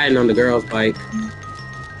why are you riding on the girl's bike?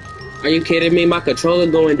 Are you kidding me? My controller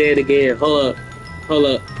going dead again. Hold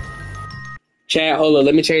up. Chat, hold up.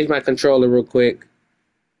 Let me change my controller real quick.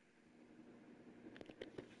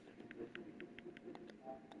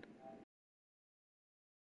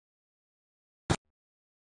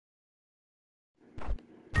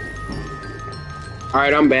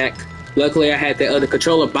 Alright, I'm back. Luckily, I had the other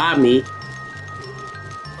controller by me.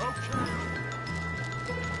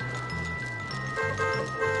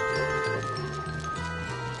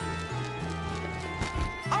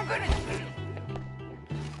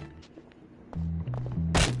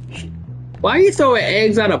 Why are you throwing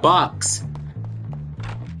eggs out of box?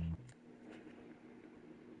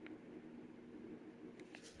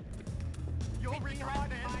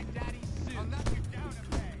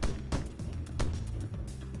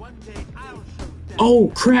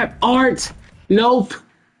 Oh crap, Art! Nope.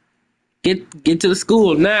 Get to the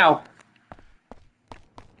school now.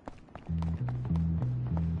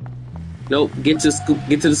 Nope, get to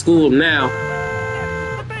the school now.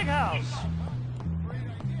 The big house.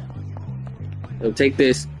 No, take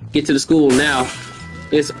this. Get to the school now.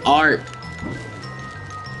 It's Art.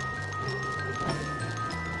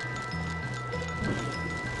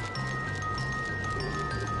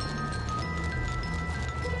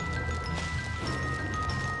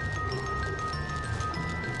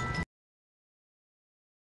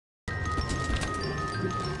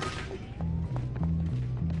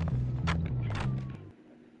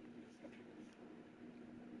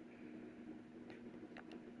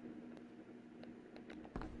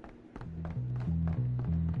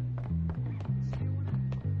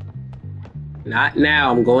 Not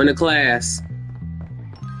now, I'm going to class.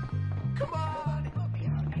 Come on, help me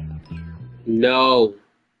out. No.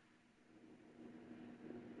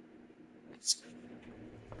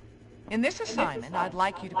 In this assignment, I'd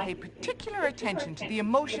like you to pay particular attention to the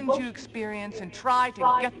emotions you experience and try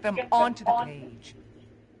to get them onto the page.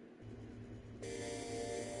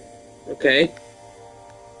 Okay.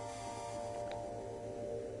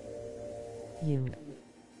 You.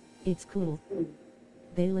 It's cool.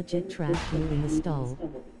 They legit trapped you in the stall.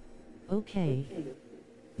 Okay.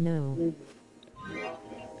 No.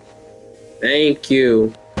 Thank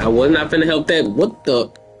you. I was not finna help that. What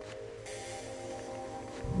the?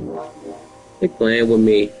 They playing with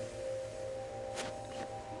me.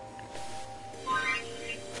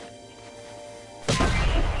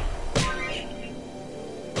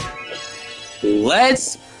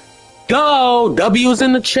 Let's go. W's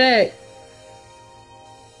in the chat.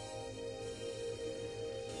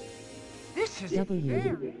 This is very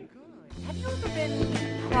good. Have you ever been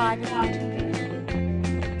privately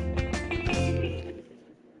tutored?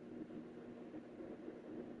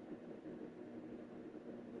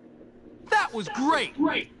 That was great.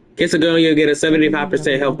 Kiss a girl, you'll get a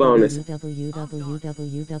 75% health bonus.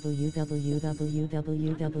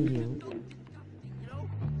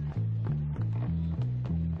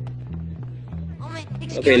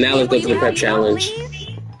 Okay, now let's go to the prep challenge.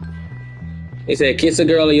 He said, kiss a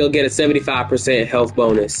girl and you'll get a 75% health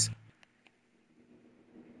bonus.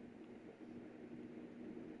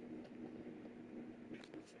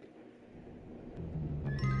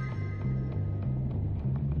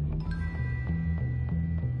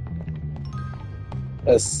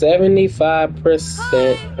 A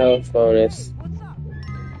 75% health bonus.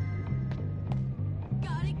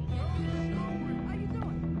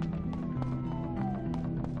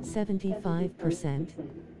 75%.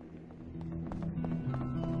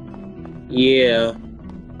 Yeah.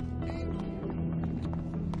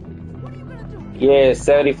 Yeah,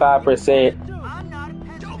 75%.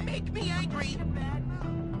 Don't make me angry.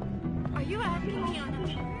 Are you asking me on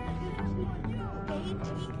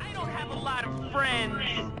I don't have a lot of friends.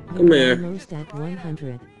 Come here. Almost at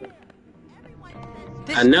 100.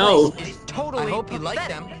 I know. Totally. I hope you like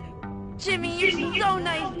them. Jimmy, you're so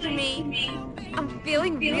nice to me. I'm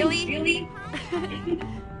feeling really...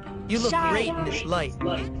 You look shy. great in this light.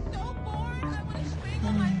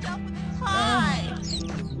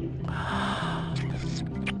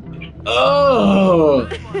 Oh!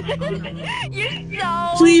 You're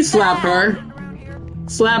so Please slap her.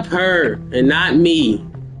 Slap her and not me.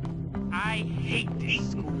 I hate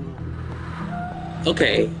this school.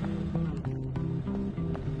 Okay.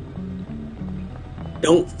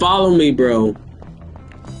 Don't follow me, bro.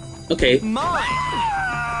 Okay. Mine.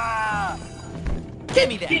 Give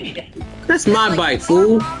me that. That's my bike,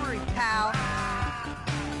 fool. Robbery, pal.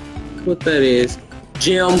 What that is?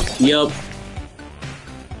 Gym. Yup.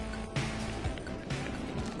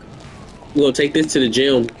 We're gonna take this to the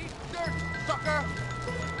gym. Sucker.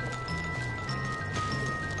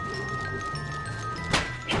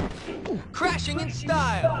 Crashing in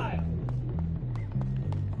style.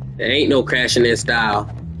 There ain't no crashing in style.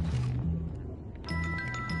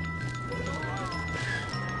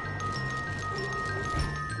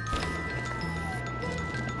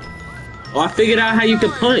 Oh, I figured out how you can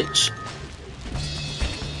punch.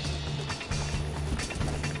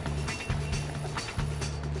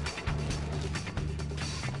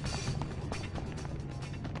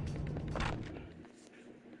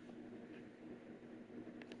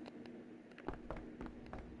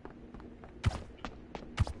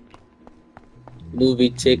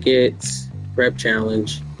 Movie tickets, prep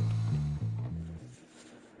challenge.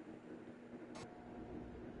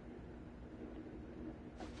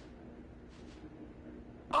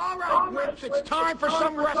 All right, Whips, it's time for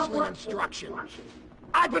some wrestling instruction.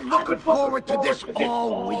 I've been looking forward to this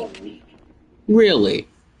all week. Really?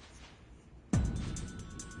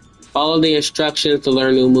 Follow the instructions to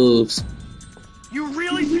learn new moves. You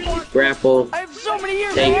really smart. Grapple. I have so many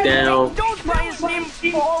years Take ahead. down. Don't try and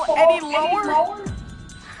see him fall any lower.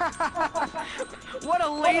 What a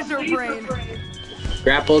laser brain.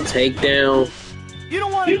 Grapple, takedown. You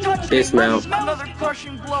don't want to touch Dismount. me. Another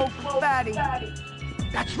crushing blow from Fatty.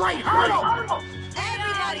 That's right, hurdle!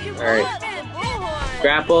 Alright.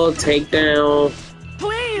 Grapple, takedown.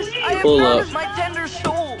 Please, I have Pull noticed up. my tender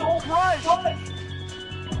soul crushed.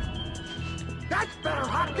 That's better,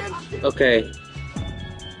 Hopkins! Okay.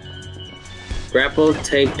 Grapple,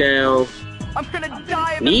 takedown. I'm gonna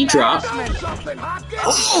die of Knee drop. embarrassment. Something, Hopkins!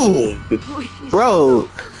 Oh, bro.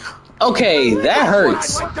 Okay, that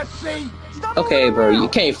hurts. I'd like to see. Okay, bro, you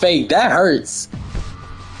can't fake. That hurts.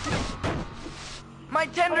 My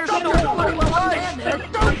tender soul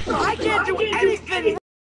crushed. I can't do anything.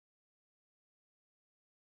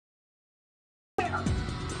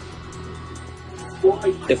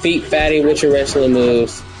 Defeat Fatty with your wrestling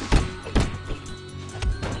moves.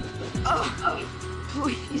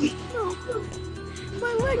 Please, no.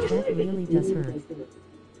 My leg is... That really does hurt.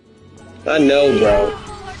 I know, bro.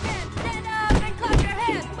 Stand up and clap your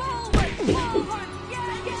hands. Forward, forward.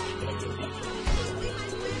 Yeah, yeah.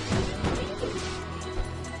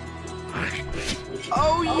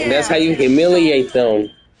 Oh yeah. That's how you humiliate them.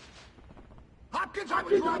 Hopkins, I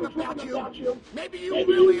was wrong about you. Maybe you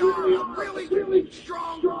really are a really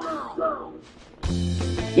strong girl.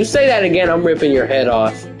 You say that again, I'm ripping your head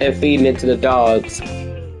off and feeding it to the dogs.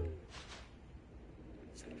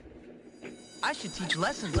 I should teach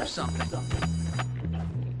lessons or something.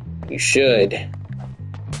 You should.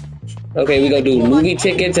 Okay, we gonna do movie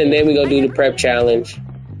tickets and then we gonna do the prep challenge.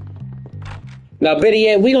 Now, better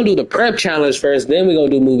yet, we gonna do the prep challenge first, then we gonna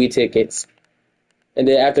do movie tickets. And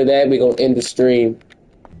then after that, we gonna end the stream.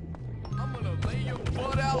 I'm gonna lay your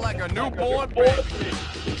butt out like a newborn baby.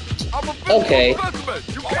 I'm a Okay. specimen.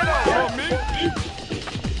 You can't outrun me.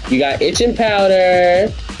 You got itching powder.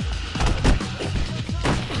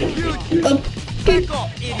 Back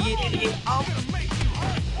off, idiot.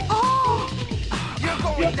 You're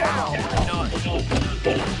going down.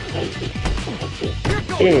 You're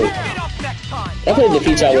going to get up next time. I'm gonna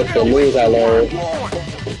defeat y'all with the moves I learned.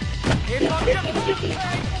 Here comes your...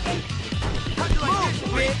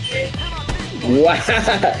 Wow.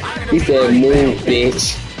 He said move,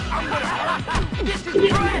 bitch.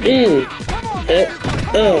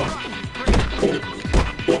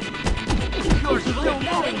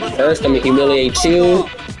 First, I'm gonna humiliate you.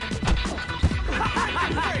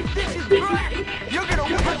 You're gonna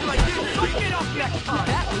work like this. Get up next time.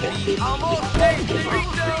 That would be almost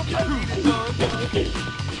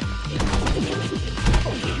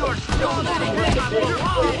You're still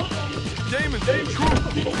Damon, true.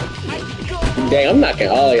 Dang, I'm knocking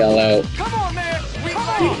all of y'all out. Come on, man. We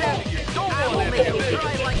like having you. Don't want to make you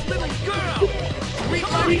cry like little girl. We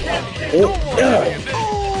like having you. Don't want to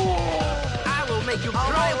I will make you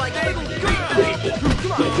cry like little girl.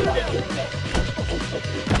 Come on.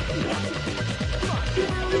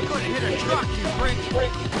 You're gonna hit a truck, you freak.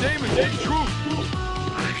 Damon, true.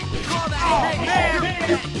 Call that man.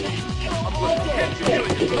 I'm gonna catch you till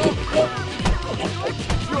you come.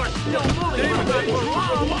 You're still moving.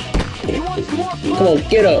 You want some more fun? Come on,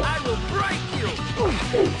 get up. I will break you.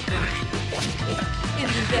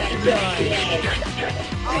 Isn't that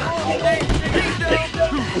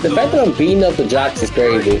nice? The fact that I'm beating up the jocks is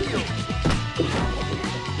crazy.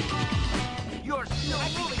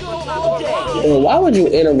 Well, why would you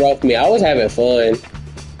interrupt me? I was having fun.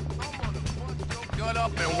 Shut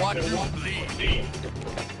up and watch me bleed.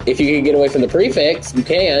 If you can get away from the prefects, you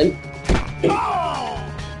can.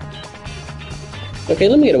 Okay,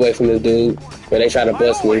 let me get away from this dude where they try to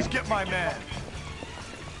bust me. Get my man.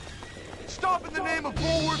 Stop in the name of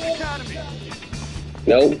Bulwark Academy.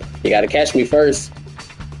 Nope, you gotta catch me first.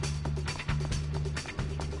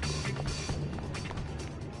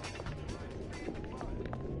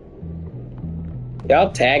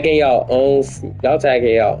 Y'all tagging y'all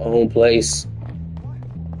own place.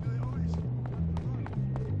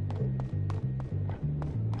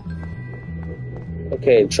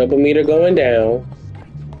 Okay, trouble meter going down.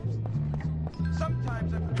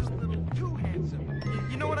 Sometimes I feel a little too handsome.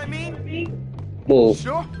 You know what I mean? Move.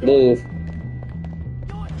 Sure. Move.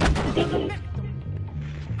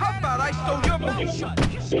 How about I stole your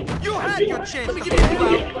moonshot? You had your chance to get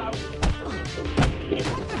it out.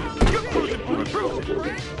 You're cruising for a bruiser.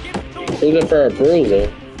 Cruising for a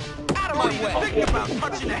bruiser. Out of my way. Think about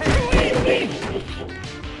touching the head.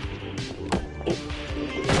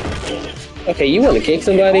 Okay, you want to kick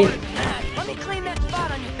somebody? Let me clean that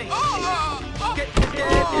spot on your face. Get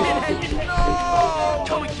dead, pinhead. No!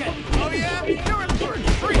 Come again. Oh, yeah? You're in for a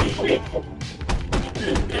treat.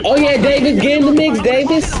 Oh yeah, Davis, get in the mix,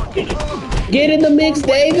 Davis. Get in the mix,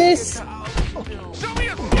 Davis. Show me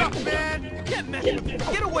your stuff, man. Can't mess with me.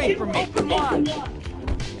 Get away from me. Come on.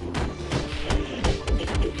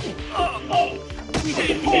 We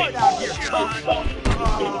get hard out here, chunk.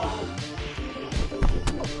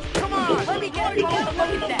 Come on. Let me get a look at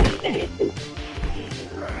that.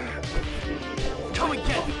 Come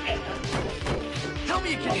again. Tell me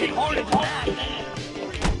you can get harder than that.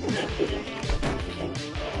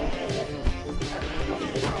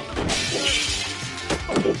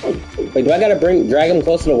 Wait, do I gotta drag him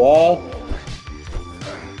close to the wall?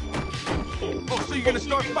 Oh, so you're gonna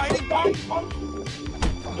start fighting?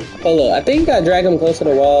 Hold up, I think you gotta drag him close to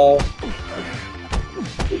the wall.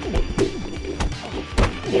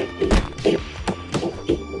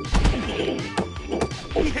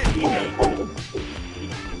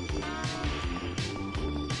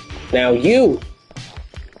 Now you!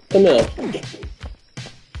 Come here.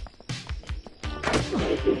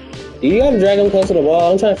 You gotta drag him close to the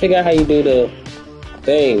wall. I'm trying to figure out how you do the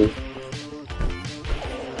thing.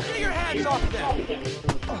 Get your hands off them.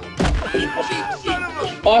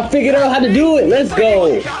 Oh, I figured out how to do it. Let's go.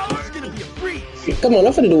 It's gonna be a breeze. Come on,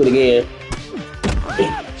 I'm finna do it again.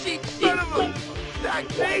 Cheap son of a... That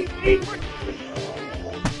thing. Cheap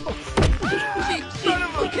son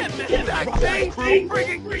of a... Can't miss that thing.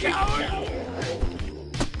 Friggin' coward.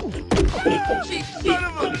 Cheap son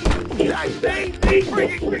of a... That thing.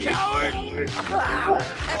 Friggin' coward.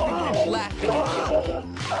 Everyone's laughing.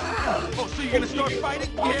 Oh, so you're gonna start fighting?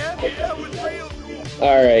 Yeah? That was real cool.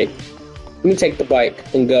 Alright. Let me take the bike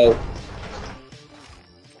and go.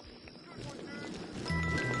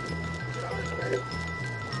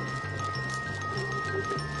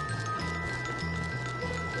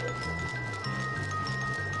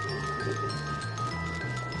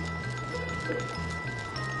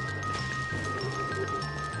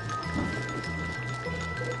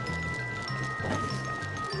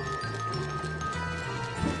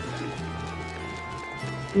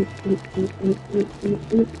 It's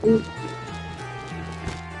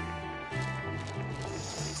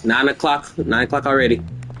 9 o'clock. 9 o'clock already.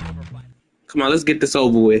 Come on, let's get this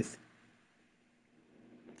over with.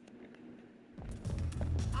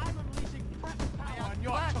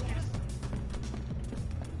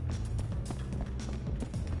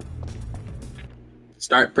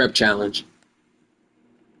 Start prep challenge.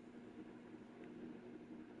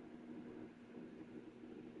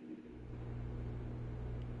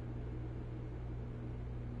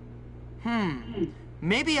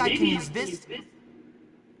 Maybe I can use this.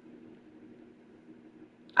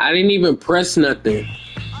 I didn't even press nothing.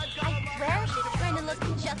 Where she's trying to look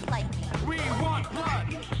just like me.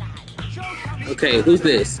 Okay, who's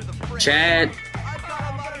this? Chad?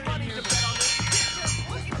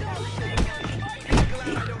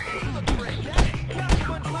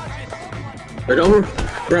 Bro,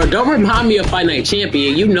 don't remind me of Fight Night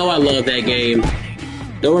Champion. You know I love that game.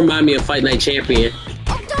 Don't remind me of Fight Night Champion.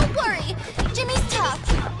 Oh, don't worry. Jimmy's tough.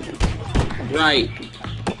 Right.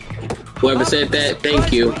 Whoever said that,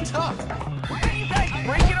 thank you.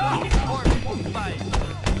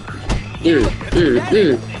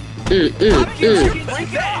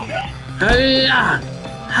 Hala!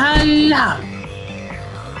 Hala!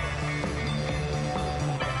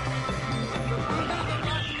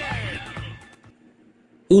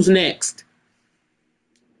 Who's next?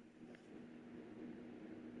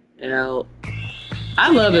 L. I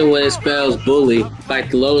love it when it spells bully.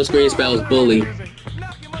 Like the loading screen spells bully.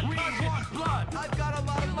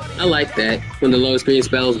 I like that when the loading screen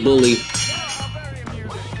spells bully.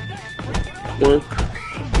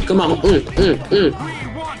 Come on.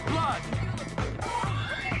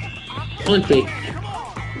 Punch me.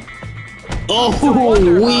 Oh,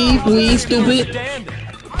 weave, stupid.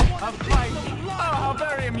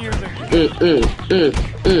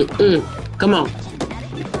 Come on.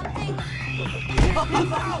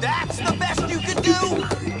 That's the best you could do?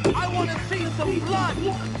 I want to see some blood.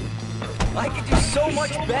 I could do so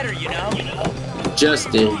much better, you know?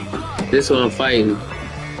 Justin, this one I'm fighting.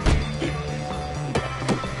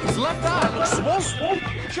 His left eye looks swollen.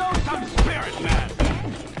 Show some spirit, man.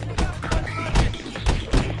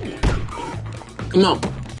 Come on.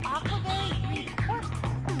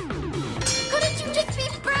 Couldn't you just be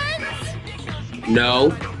friends? No.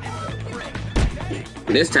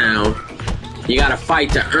 This town, you gotta fight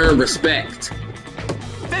to earn respect.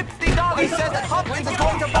 $50 says that Hopkins is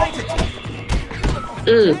going to bite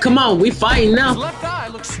it. Come on, we fighting now. His left eye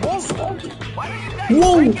looks swollen.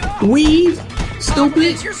 Whoa, weave,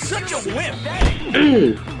 stupid. You're such a wimp.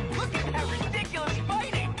 Look at that ridiculous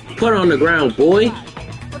fighting. Put it on the ground, boy.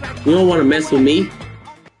 You don't want to mess with me.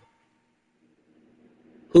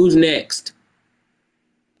 Who's next?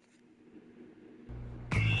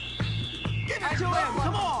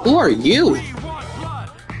 Who are you?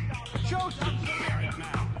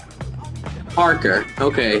 Parker.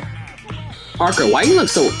 Okay. Parker, why you look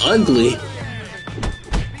so ugly?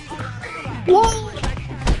 What?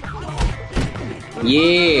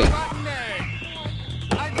 Yeah.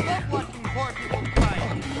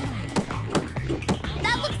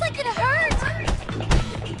 That looks like it hurts.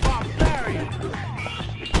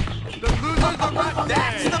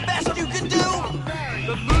 That's the best you can do.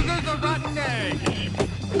 The losers are rotten egg.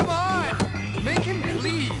 Come on, make him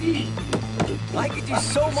bleed. I could do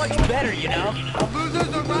so much better, you know? The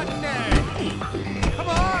losers are rotten egg. Come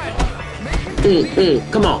on, make him bleed.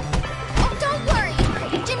 Come on. Oh, don't worry.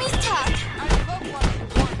 Jimmy's tough.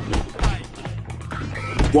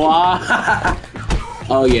 Wah.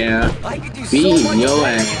 Oh yeah. I could do so Beating much your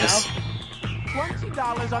better, ass.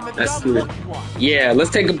 $20 on the That's double good. one. Yeah, let's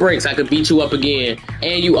take a break so I can beat you up again.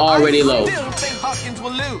 And you already low. I still think Hopkins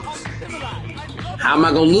will lose. How am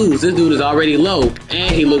I gonna lose? This dude is already low.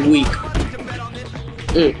 And he look weak.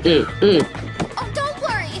 Oh, don't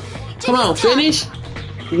worry. Come on, finish.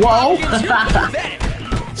 Whoa.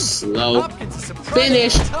 Slow.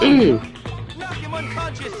 Finish. Knock him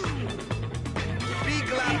unconscious. Be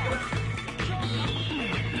glad.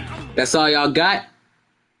 That's all y'all got?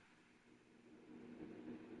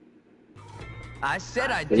 I said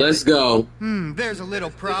I'd do Let's it. go. There's a little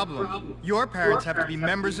problem. Your parents have to be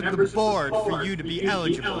members of the board for you to be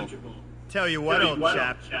eligible. Tell you what, old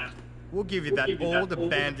chap. We'll give you that old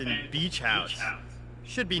abandoned beach house.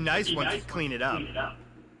 Should be nice once you clean it up.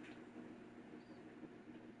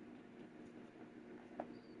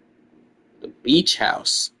 The beach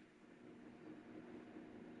house.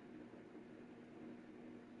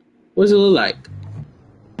 What does it look like?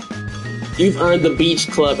 You've earned the beach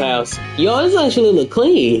clubhouse. Yo, this actually look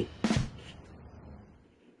clean.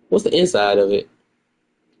 What's the inside of it?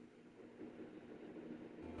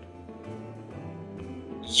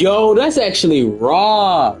 Yo, that's actually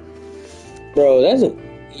raw. Bro, that's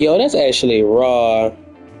actually raw.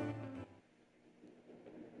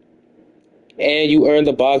 And you earned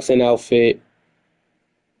the boxing outfit.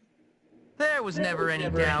 There was never any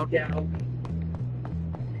doubt.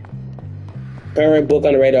 Current book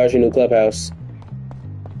on the radar is your new clubhouse.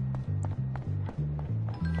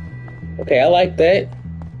 Okay, I like that.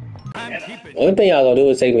 Only thing y'all gonna do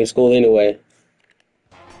is take me to school anyway.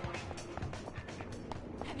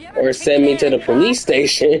 Or send me to the police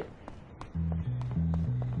station.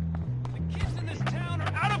 The kids in this town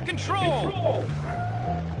are out of control.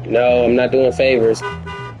 No, I'm not doing favors.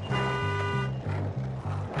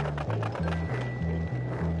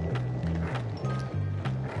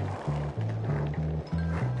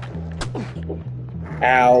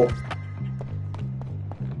 Ow.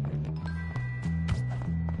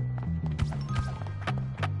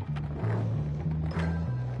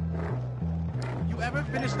 You ever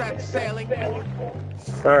finish that sailing?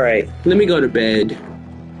 Alright, let me go to bed.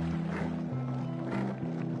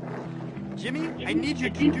 Jimmy, I need you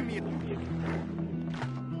to do me a...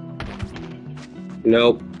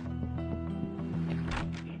 Nope.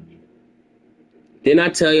 Didn't I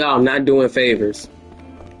tell y'all I'm not doing favors?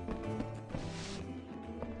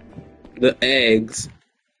 The eggs.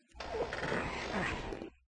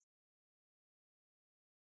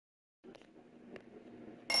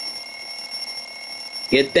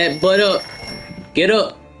 Get that butt up. Get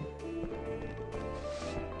up.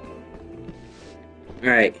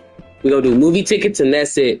 Alright. We're gonna do movie tickets and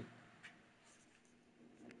that's it.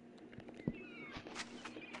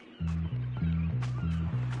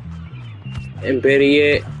 And better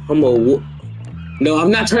yet, I'm gonna whoop. No,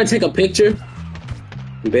 I'm not trying to take a picture.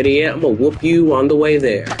 Better yet, I'm gonna whoop you on the way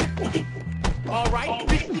there. All right,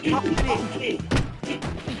 this is how it is.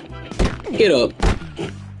 Get up.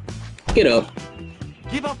 Get up.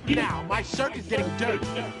 Give up now. My shirt is getting dirty.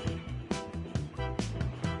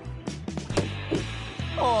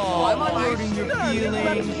 Oh, am I hurting your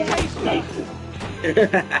feelings?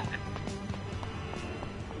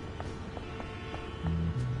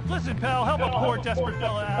 Listen, pal, help a poor, desperate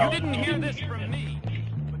fella out. You didn't hear this from me.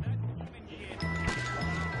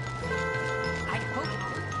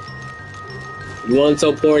 You weren't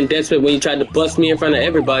so poor and desperate when you tried to bust me in front of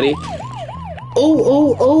everybody.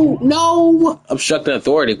 Oh, no! Obstructing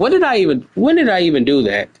authority. When did I even do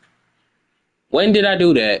that? When did I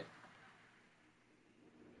do that?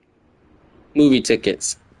 Movie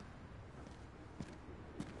tickets.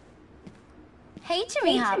 Hey,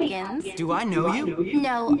 Jimmy Hopkins. Do I know you?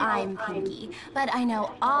 No, I'm Pinky, but I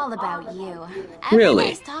know all about you. Really?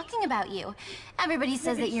 Everybody's talking about you. Everybody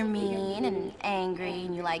says that you're mean and angry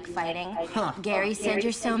and you like fighting. Huh. Gary said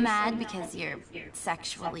you're so mad because you're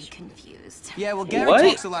sexually confused. Yeah, well, Gary What?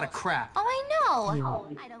 talks a lot of crap. Oh, I know.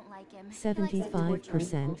 I don't like him.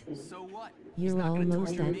 75%. So what? You're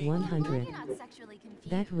almost at 100.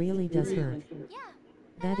 That really does hurt.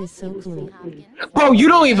 That is so cool. Bro, you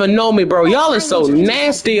don't even know me, bro. Y'all are so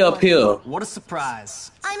nasty up here. What a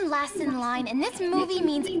surprise. I'm last in line, and this movie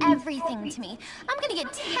means everything to me. I'm gonna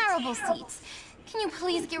get terrible seats. Can you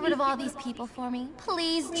please get rid of all these people for me?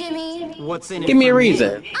 Please, Jimmy? What's in it? Give me a for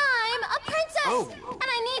reason. I'm a princess, and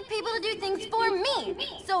I need people to do things for me.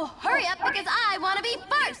 So hurry up, because I want to be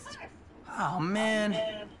first. Oh,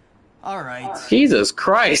 man. All right. Jesus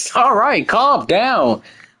Christ. All right, calm down.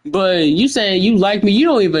 But you saying you like me, you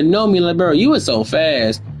don't even know me. Like, bro, you were so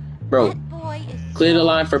fast. Bro, clear the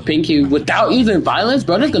line for Pinky without using violence?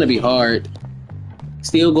 Bro, that's gonna be hard.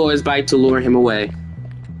 Steal Gore's bike to lure him away.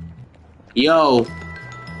 Yo,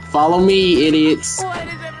 follow me, idiots.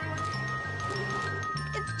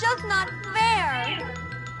 It's just not fair.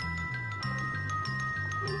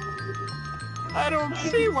 I don't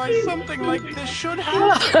see why something like this should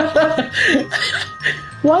happen.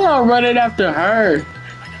 Why y'all running after her?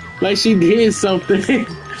 Like she did something.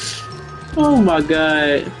 Oh my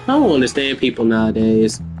god. I don't understand people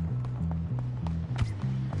nowadays.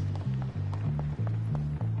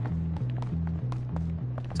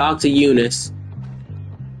 Talk to Eunice.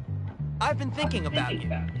 I've been thinking about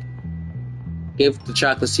you. Give the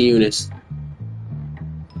chocolates to Eunice.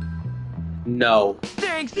 No.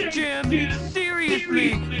 Thanks, Jim.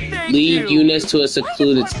 Seriously. Thank Lead you. Eunice to a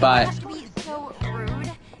secluded spot.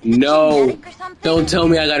 No. Don't tell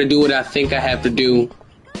me I gotta do what I think I have to do.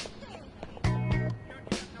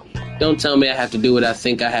 Don't tell me I have to do what I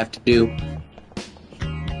think I have to do.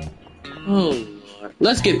 Oh, Lord.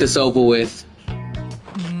 Let's get this over with.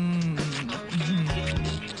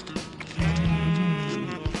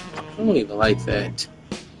 I don't even like that.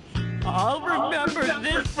 I'll remember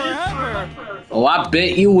this forever. Oh, I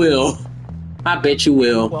bet you will. I bet you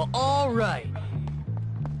will. Well, all right.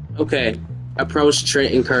 Okay. Approach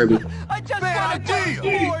Trent and Kirby. I just want to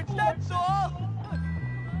go sports, that's all.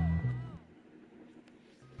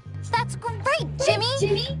 That's great,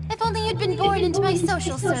 Jimmy. If only you'd been born into my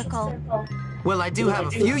social circle. Well, I do have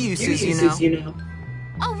a few uses, you know.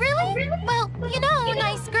 Oh, really? Well, you know,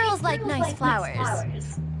 nice girls like nice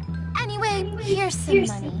flowers. Anyway, here's some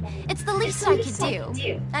money. It's the least I could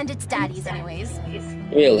do. And it's Daddy's anyways.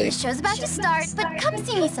 Really? The show's about to start, but come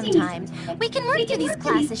see me sometime. We can work through these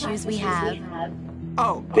class issues we have.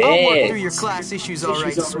 Oh, I'll work through your class issues all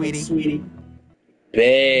right, sweetie.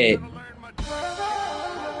 Bet.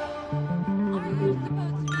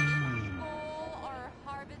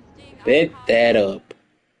 Bet that up.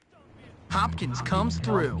 Hopkins comes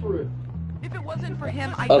through. If it wasn't for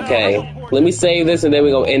him, I Okay, let me save this and then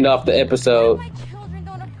we're gonna end off the episode.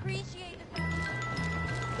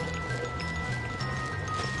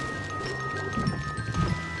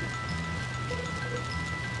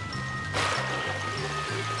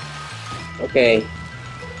 Okay.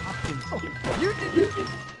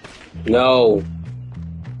 No.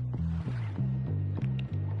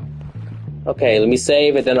 Okay, let me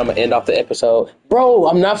save it, then I'm gonna end off the episode. Bro,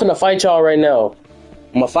 I'm not finna fight y'all right now.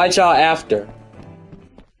 I'm gonna fight y'all after.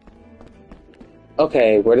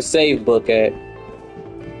 Okay, where the save book at?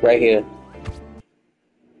 Right here.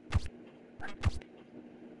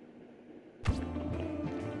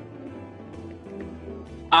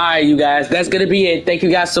 Alright, you guys, that's gonna be it. Thank you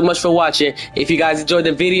guys so much for watching. If you guys enjoyed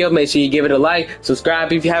the video, make sure you give it a like,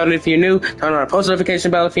 subscribe if you haven't, if you're new, turn on our post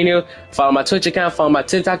notification bell if you're new, follow my Twitch account, follow my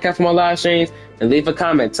TikTok account for more live streams, and leave a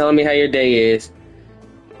comment telling me how your day is.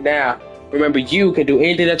 Now, remember, you can do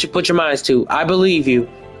anything that you put your minds to. I believe you.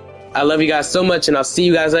 I love you guys so much, and I'll see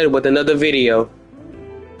you guys later with another video.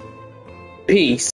 Peace.